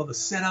can't do all the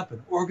setup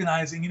and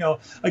organizing.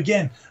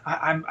 Again,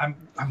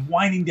 I'm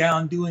winding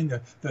down doing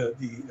the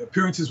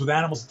appearances with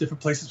animals at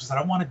different places because I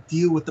don't want to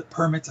deal with the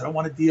permits. I don't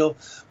want to deal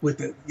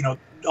with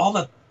all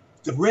the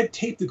red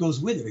tape that goes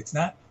with it. It's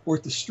not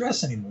worth the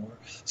stress anymore.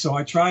 So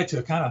I try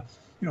to kind of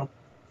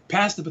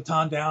pass the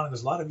baton down, and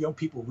there's a lot of young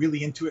people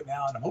really into it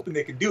now, and I'm hoping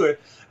they can do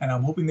it, and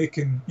I'm hoping they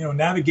can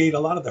navigate a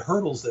lot of the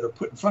hurdles that are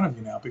put in front of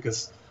you now,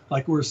 because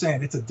like we were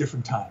saying, it's a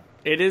different time.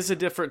 It is a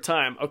different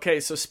time.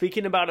 Okay, so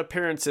speaking about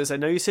appearances, I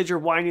know you said you're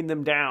winding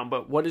them down,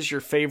 but what is your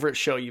favorite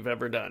show you've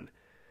ever done?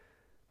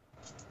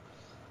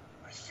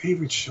 My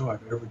favorite show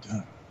I've ever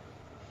done?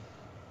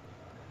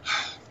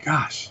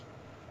 Gosh,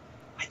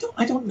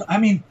 I don't know. I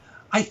mean,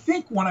 I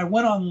think when I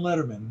went on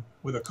Letterman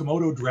with a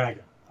Komodo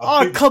dragon.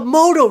 Oh, a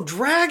Komodo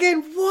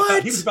dragon?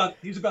 What? He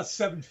was about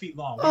 7 feet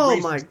long. Oh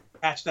my!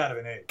 Hatched out of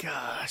an egg.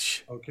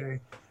 Gosh.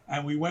 Okay,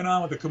 and we went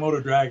on with the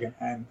Komodo dragon,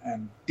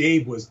 and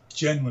Dave was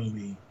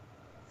genuinely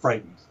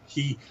frightened.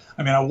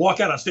 I walk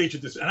out on stage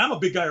with this, and I'm a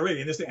big guy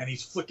already, and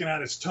he's flicking out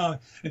his tongue,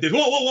 and Dave,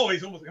 whoa!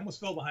 He almost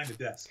fell behind the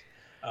desk.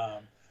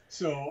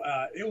 So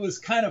it was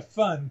kind of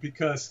fun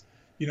because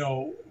he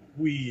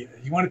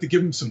wanted to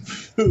give him some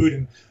food,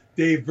 and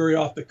Dave, very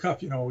off the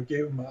cuff, we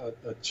gave him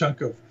a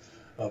chunk of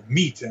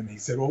meat, and he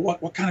said, well,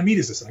 what kind of meat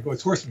is this? And I go,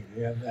 it's horse meat.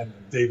 And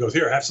Dave goes,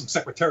 here, have some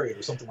Secretariat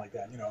or something like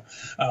that,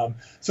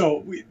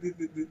 So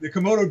the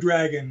Komodo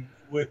dragon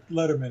with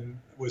Letterman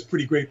was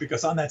pretty great,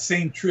 because on that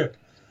same trip,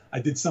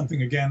 I did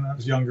something again. I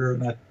was younger,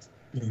 not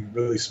being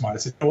really smart. I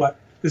said, you know what?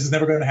 This is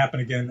never going to happen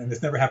again, and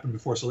it's never happened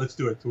before, so let's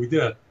do it. So we did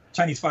a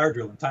Chinese fire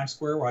drill in Times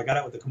Square where I got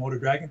out with the Komodo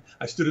dragon.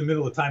 I stood in the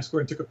middle of Times Square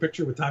and took a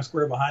picture with Times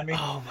Square behind me.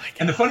 Oh, my God.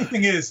 And the funny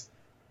thing is,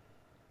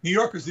 New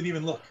Yorkers didn't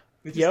even look.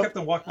 They just kept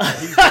on walking.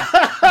 He's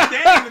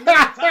standing in the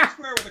middle of Times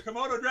Square with a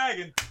Komodo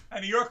dragon,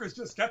 and New Yorkers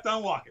just kept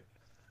on walking.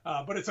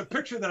 But it's a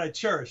picture that I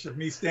cherish of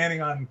me standing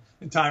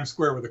in Times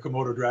Square with a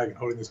Komodo dragon,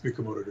 holding this big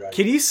Komodo dragon.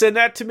 Can you send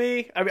that to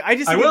me? I mean,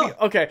 I will.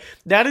 Okay,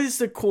 that is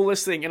the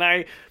coolest thing, and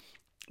I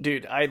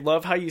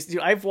love how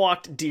I've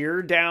walked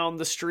deer down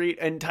the street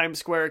in Times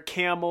Square,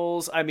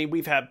 camels. I mean,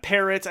 we've had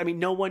parrots. I mean,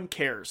 no one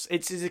cares.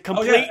 It's a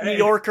complete New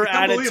Yorker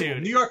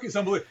attitude. New York is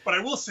unbelievable. But I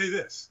will say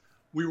this.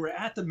 We were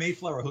at the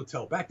Mayflower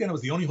Hotel. Back then, it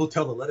was the only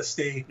hotel that let us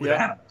stay with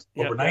animals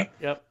overnight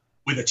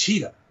with a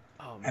cheetah.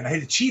 Oh, and I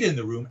had a cheetah in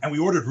the room, and we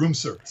ordered room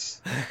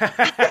service.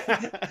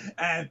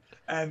 and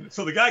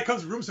so the guy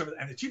comes with room service,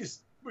 and the cheetah's,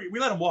 we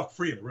let him walk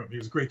free in the room. He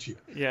was a great cheetah.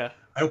 Yeah.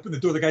 I opened the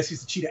door. The guy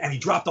sees the cheetah, and he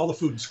dropped all the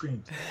food and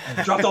screamed. And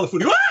he dropped all the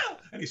food.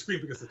 And he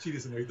screamed because the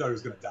cheetah's in there. He thought he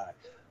was going to die.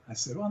 I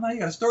said, well, now you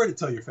got a story to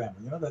tell your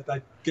family, that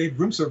I gave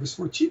room service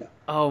for a cheetah.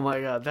 Oh, my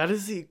God.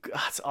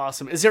 That's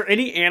awesome. Is there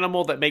any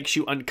animal that makes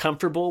you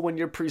uncomfortable when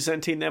you're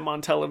presenting them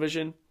on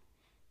television?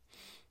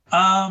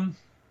 No,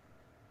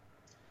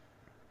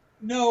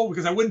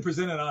 because I wouldn't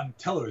present it on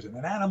television.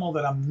 An animal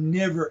that I'm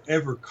never,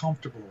 ever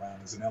comfortable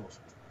around is an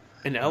elephant.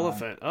 An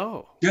elephant?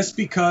 Just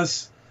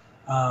because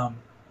I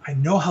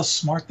know how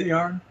smart they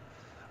are.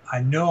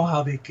 I know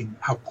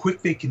how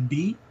quick they can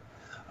be.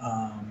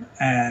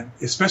 And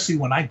especially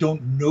when I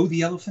don't know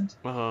the elephant,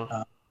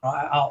 I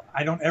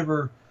don't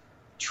ever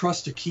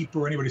trust a keeper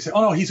or anybody say,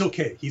 oh, no, he's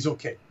okay. He's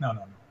okay.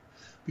 No.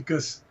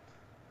 Because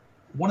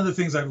one of the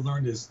things I've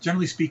learned is,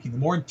 generally speaking, the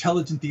more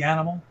intelligent the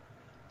animal,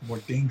 the more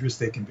dangerous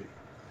they can be.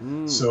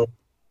 So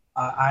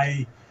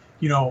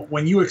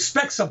when you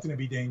expect something to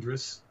be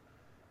dangerous,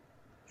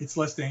 it's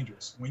less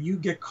dangerous. When you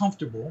get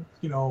comfortable,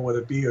 whether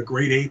it be a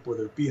great ape,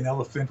 whether it be an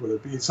elephant, whether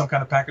it be some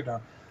kind of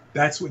pachyderm,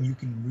 that's when you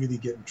can really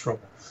get in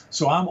trouble.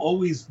 So I'm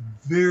always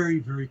very,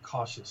 very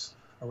cautious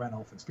around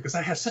elephants because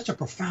I have such a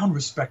profound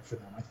respect for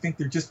them. I think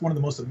they're just one of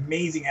the most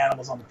amazing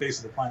animals on the face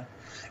of the planet.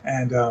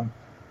 And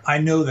I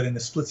know that in a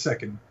split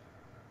second,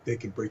 they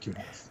can break you in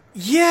half.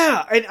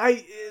 Yeah,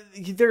 and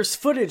there's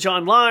footage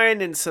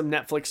online and some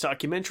Netflix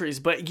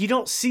documentaries, but you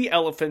don't see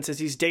elephants as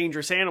these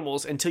dangerous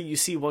animals until you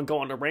see one go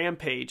on a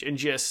rampage and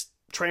just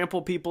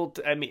trample people.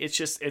 I mean,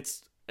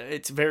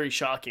 it's very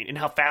shocking, and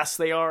how fast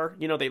they are.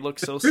 They look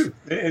so.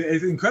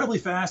 It's incredibly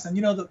fast, and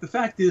the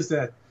fact is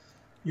that,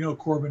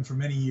 Corbin, for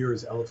many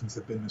years elephants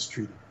have been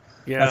mistreated.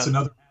 Yeah,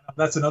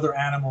 that's another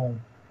animal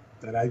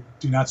that I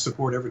do not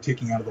support ever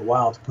taking out of the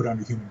wild to put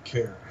under human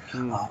care.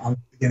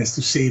 Again, it's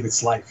to save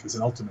its life is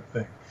an ultimate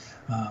thing.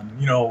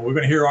 We're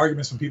going to hear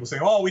arguments from people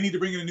saying, oh, we need to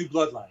bring in a new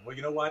bloodline. Well,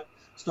 you know what?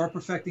 Start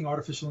perfecting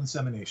artificial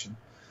insemination.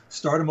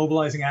 Start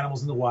immobilizing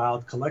animals in the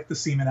wild, collect the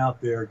semen out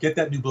there, get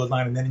that new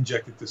bloodline, and then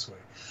inject it this way.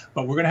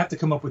 But we're going to have to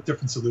come up with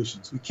different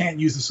solutions. We can't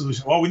use the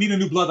solution, oh, we need a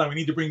new bloodline, we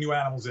need to bring new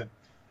animals in.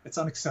 It's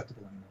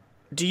unacceptable anymore.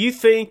 Do you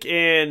think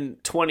in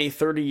 20,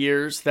 30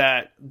 years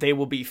that they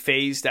will be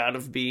phased out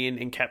of being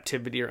in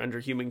captivity or under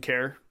human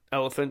care,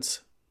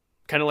 elephants?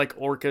 Kind of like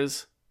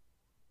orcas?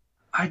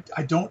 I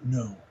don't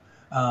know.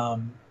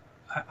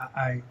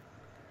 I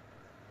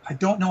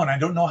don't know, and I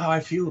don't know how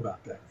I feel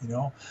about that,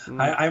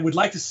 I would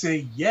like to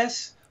say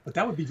yes, but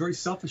that would be very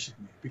selfish of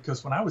me,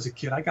 because when I was a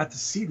kid, I got to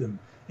see them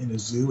in a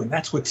zoo, and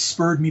that's what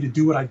spurred me to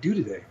do what I do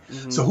today.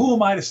 So who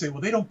am I to say,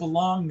 well, they don't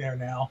belong there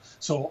now,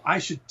 so I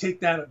should take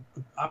that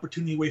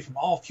opportunity away from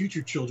all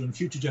future children,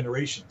 future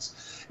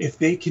generations? If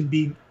they can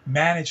be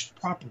managed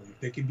properly, if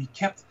they can be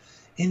kept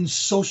in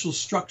social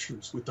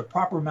structures with the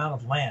proper amount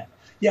of land.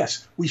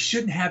 Yes, we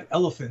shouldn't have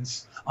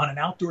elephants on an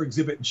outdoor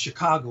exhibit in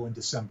Chicago in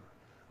December.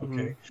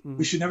 Okay,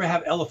 we should never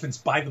have elephants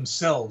by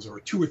themselves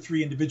or 2 or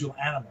 3 individual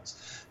animals.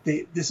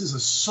 This is a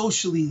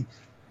socially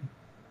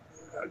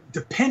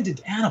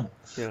dependent animal.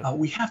 Yeah.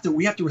 We have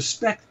to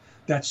respect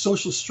that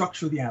social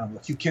structure of the animal.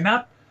 If you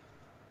cannot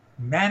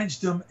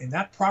manage them in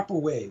that proper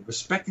way,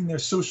 respecting their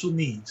social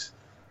needs,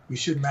 we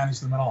shouldn't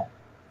manage them at all.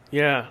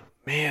 Yeah,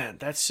 man,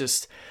 that's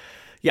just.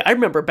 Yeah, I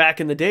remember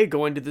back in the day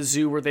going to the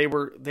zoo where they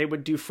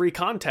would do free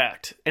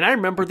contact. And I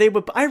remember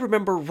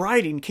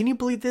riding, can you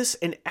believe this?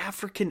 An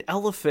African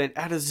elephant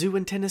at a zoo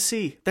in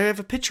Tennessee. They have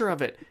a picture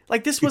of it.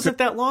 Like, this wasn't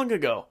that long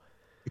ago.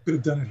 You could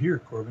have done it here,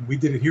 Corbin. We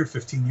did it here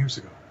 15 years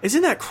ago.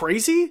 Isn't that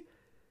crazy?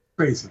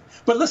 Crazy.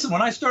 But listen,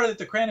 when I started at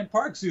the Crandon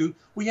Park Zoo,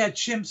 we had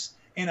chimps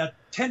in a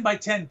 10 by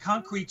 10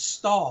 concrete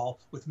stall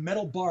with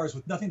metal bars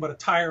with nothing but a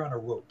tire on a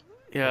rope.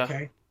 Yeah.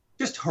 Okay?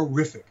 Just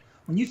horrific.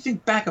 When you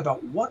think back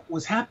about what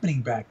was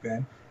happening back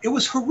then, it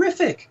was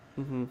horrific.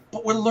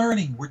 But we're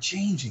learning, we're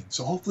changing.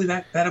 So hopefully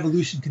that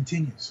evolution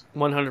continues.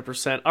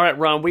 100%. All right,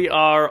 Ron, we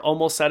are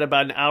almost at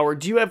about an hour.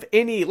 Do you have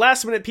any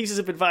last-minute pieces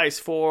of advice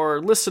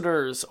for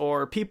listeners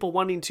or people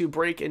wanting to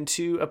break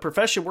into a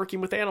profession working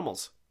with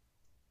animals?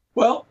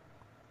 Well,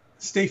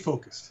 stay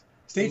focused.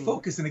 Stay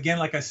focused. And again,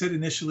 like I said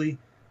initially,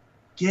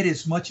 get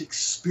as much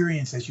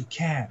experience as you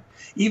can,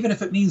 even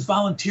if it means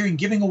volunteering,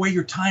 giving away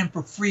your time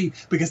for free,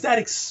 because that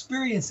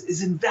experience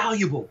is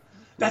invaluable.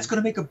 That's going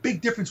to make a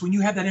big difference when you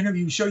have that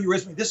interview, you show your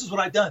resume. This is what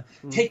I've done.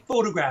 Take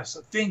photographs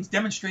of things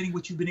demonstrating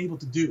what you've been able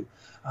to do.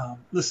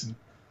 Listen,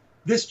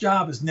 this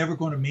job is never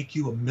going to make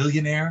you a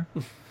millionaire,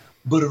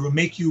 but it will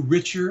make you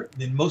richer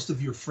than most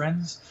of your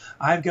friends.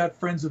 I've got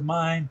friends of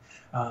mine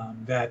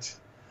that,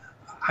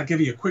 I'll give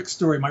you a quick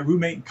story. My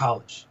roommate in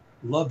college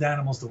loved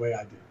animals the way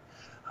I do.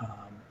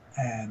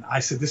 And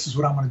I said, this is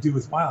what I'm going to do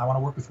with Wildlife. I want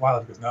to work with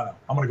Wildlife. He goes, no,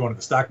 I'm going to go into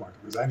the stock market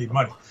because I need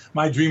money.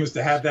 My dream is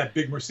to have that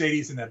big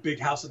Mercedes and that big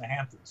house in the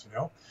Hamptons,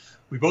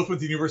 We both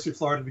went to the University of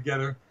Florida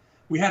together.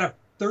 We had a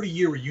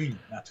 30-year reunion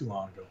not too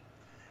long ago.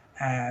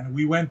 And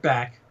we went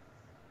back,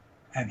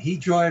 and he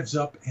drives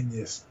up in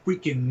this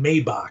freaking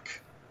Maybach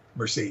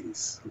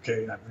Mercedes,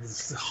 okay?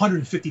 It's a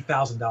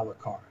 $150,000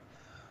 car.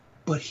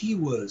 But he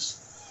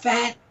was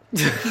fat.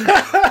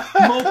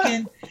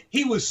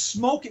 He was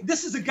smoking.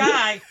 This is a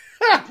guy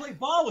who played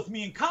ball with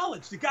me in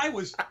college. The guy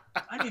was,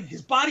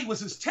 his body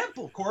was his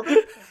temple, Corbin.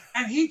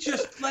 And he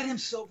just let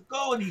himself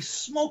go, and he's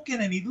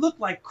smoking, and he looked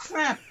like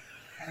crap.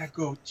 And I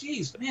go,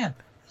 geez, man,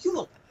 you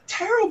look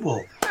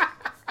terrible.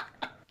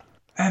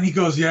 And he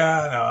goes,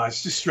 yeah, no,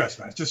 it's just stress,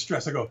 man. It's just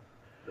stress. I go,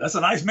 that's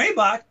a nice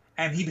Maybach.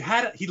 And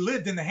he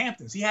lived in the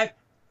Hamptons. He had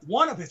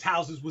one of his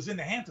houses was in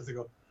the Hamptons. I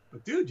go,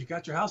 but dude, you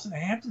got your house in the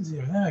Hamptons?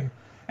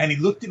 And he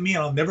looked at me,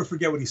 and I'll never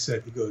forget what he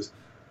said. He goes,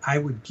 I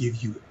would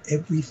give you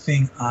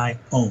everything I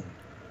own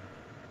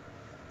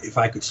if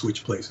I could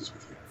switch places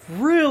with you.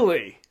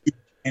 Really?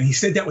 And he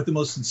said that with the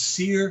most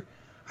sincere,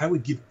 I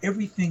would give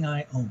everything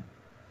I own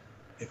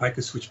if I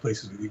could switch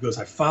places with you. He goes,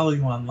 I follow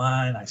you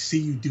online. I see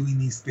you doing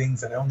these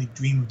things that I only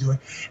dream of doing.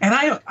 And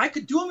I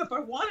could do them if I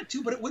wanted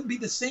to, but it wouldn't be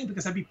the same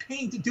because I'd be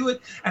paying to do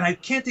it. And I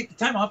can't take the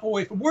time off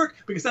away from work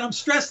because then I'm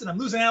stressed and I'm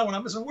losing out when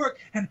I'm missing work.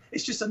 And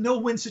it's just a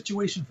no-win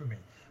situation for me.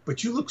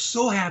 But you look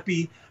so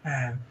happy,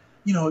 and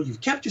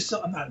you've kept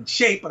yourself. I'm not in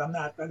shape, but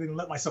I didn't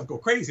let myself go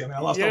crazy. I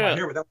lost all my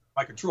hair, but that was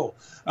my control.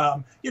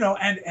 And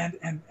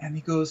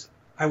he goes,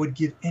 I would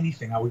give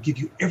anything. I would give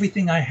you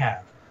everything I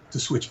have to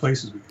switch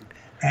places with you.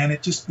 And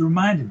it just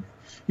reminded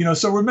me,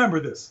 so remember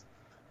this.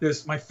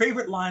 My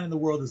favorite line in the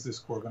world is this,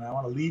 Corbin. I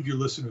want to leave your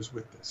listeners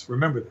with this.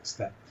 Remember this,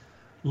 that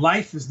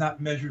life is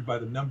not measured by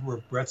the number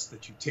of breaths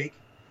that you take.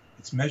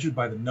 It's measured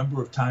by the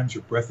number of times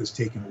your breath is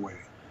taken away.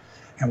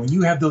 And when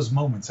you have those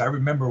moments, I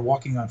remember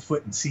walking on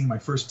foot and seeing my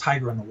first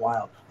tiger in the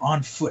wild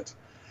on foot.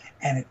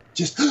 And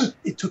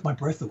it took my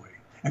breath away.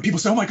 And people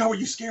say, oh my God, were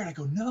you scared? I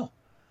go, no,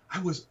 I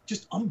was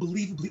just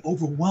unbelievably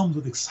overwhelmed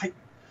with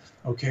excitement.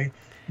 Okay.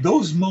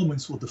 Those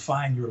moments will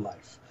define your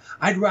life.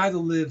 I'd rather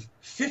live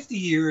 50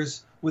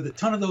 years with a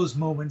ton of those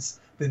moments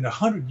than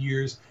 100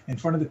 years in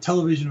front of the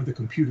television or the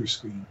computer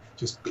screen,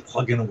 just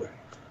plugging away.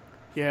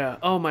 Yeah.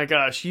 Oh my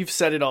gosh. You've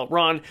said it all.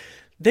 Ron,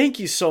 thank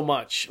you so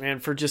much, man,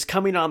 for just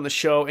coming on the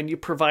show, and you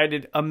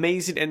provided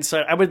amazing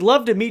insight. I would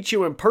love to meet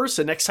you in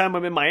person next time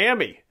I'm in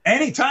Miami.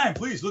 Anytime,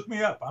 please look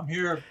me up. I'm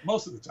here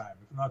most of the time,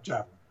 if I'm not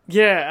traveling.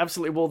 Yeah,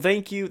 absolutely. Well,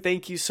 thank you.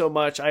 Thank you so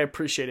much. I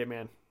appreciate it,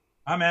 man.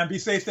 Hi, man. Be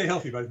safe. Stay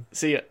healthy, buddy.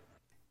 See ya.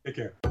 Take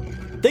care.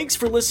 Thanks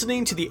for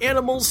listening to the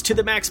Animals to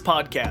the Max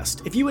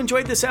podcast. If you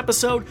enjoyed this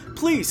episode,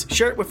 please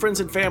share it with friends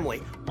and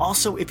family.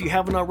 Also, if you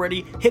haven't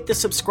already, hit the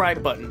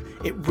subscribe button.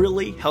 It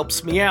really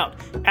helps me out.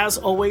 As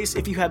always,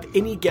 if you have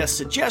any guest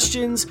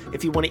suggestions,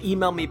 if you want to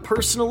email me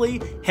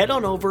personally, head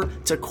on over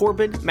to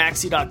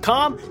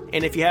CorbinMaxey.com.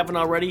 And if you haven't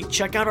already,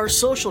 check out our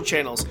social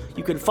channels.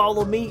 You can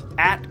follow me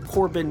at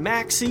Corbin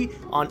Maxey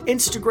on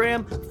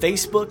Instagram,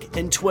 Facebook,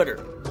 and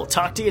Twitter. We'll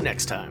talk to you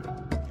next time.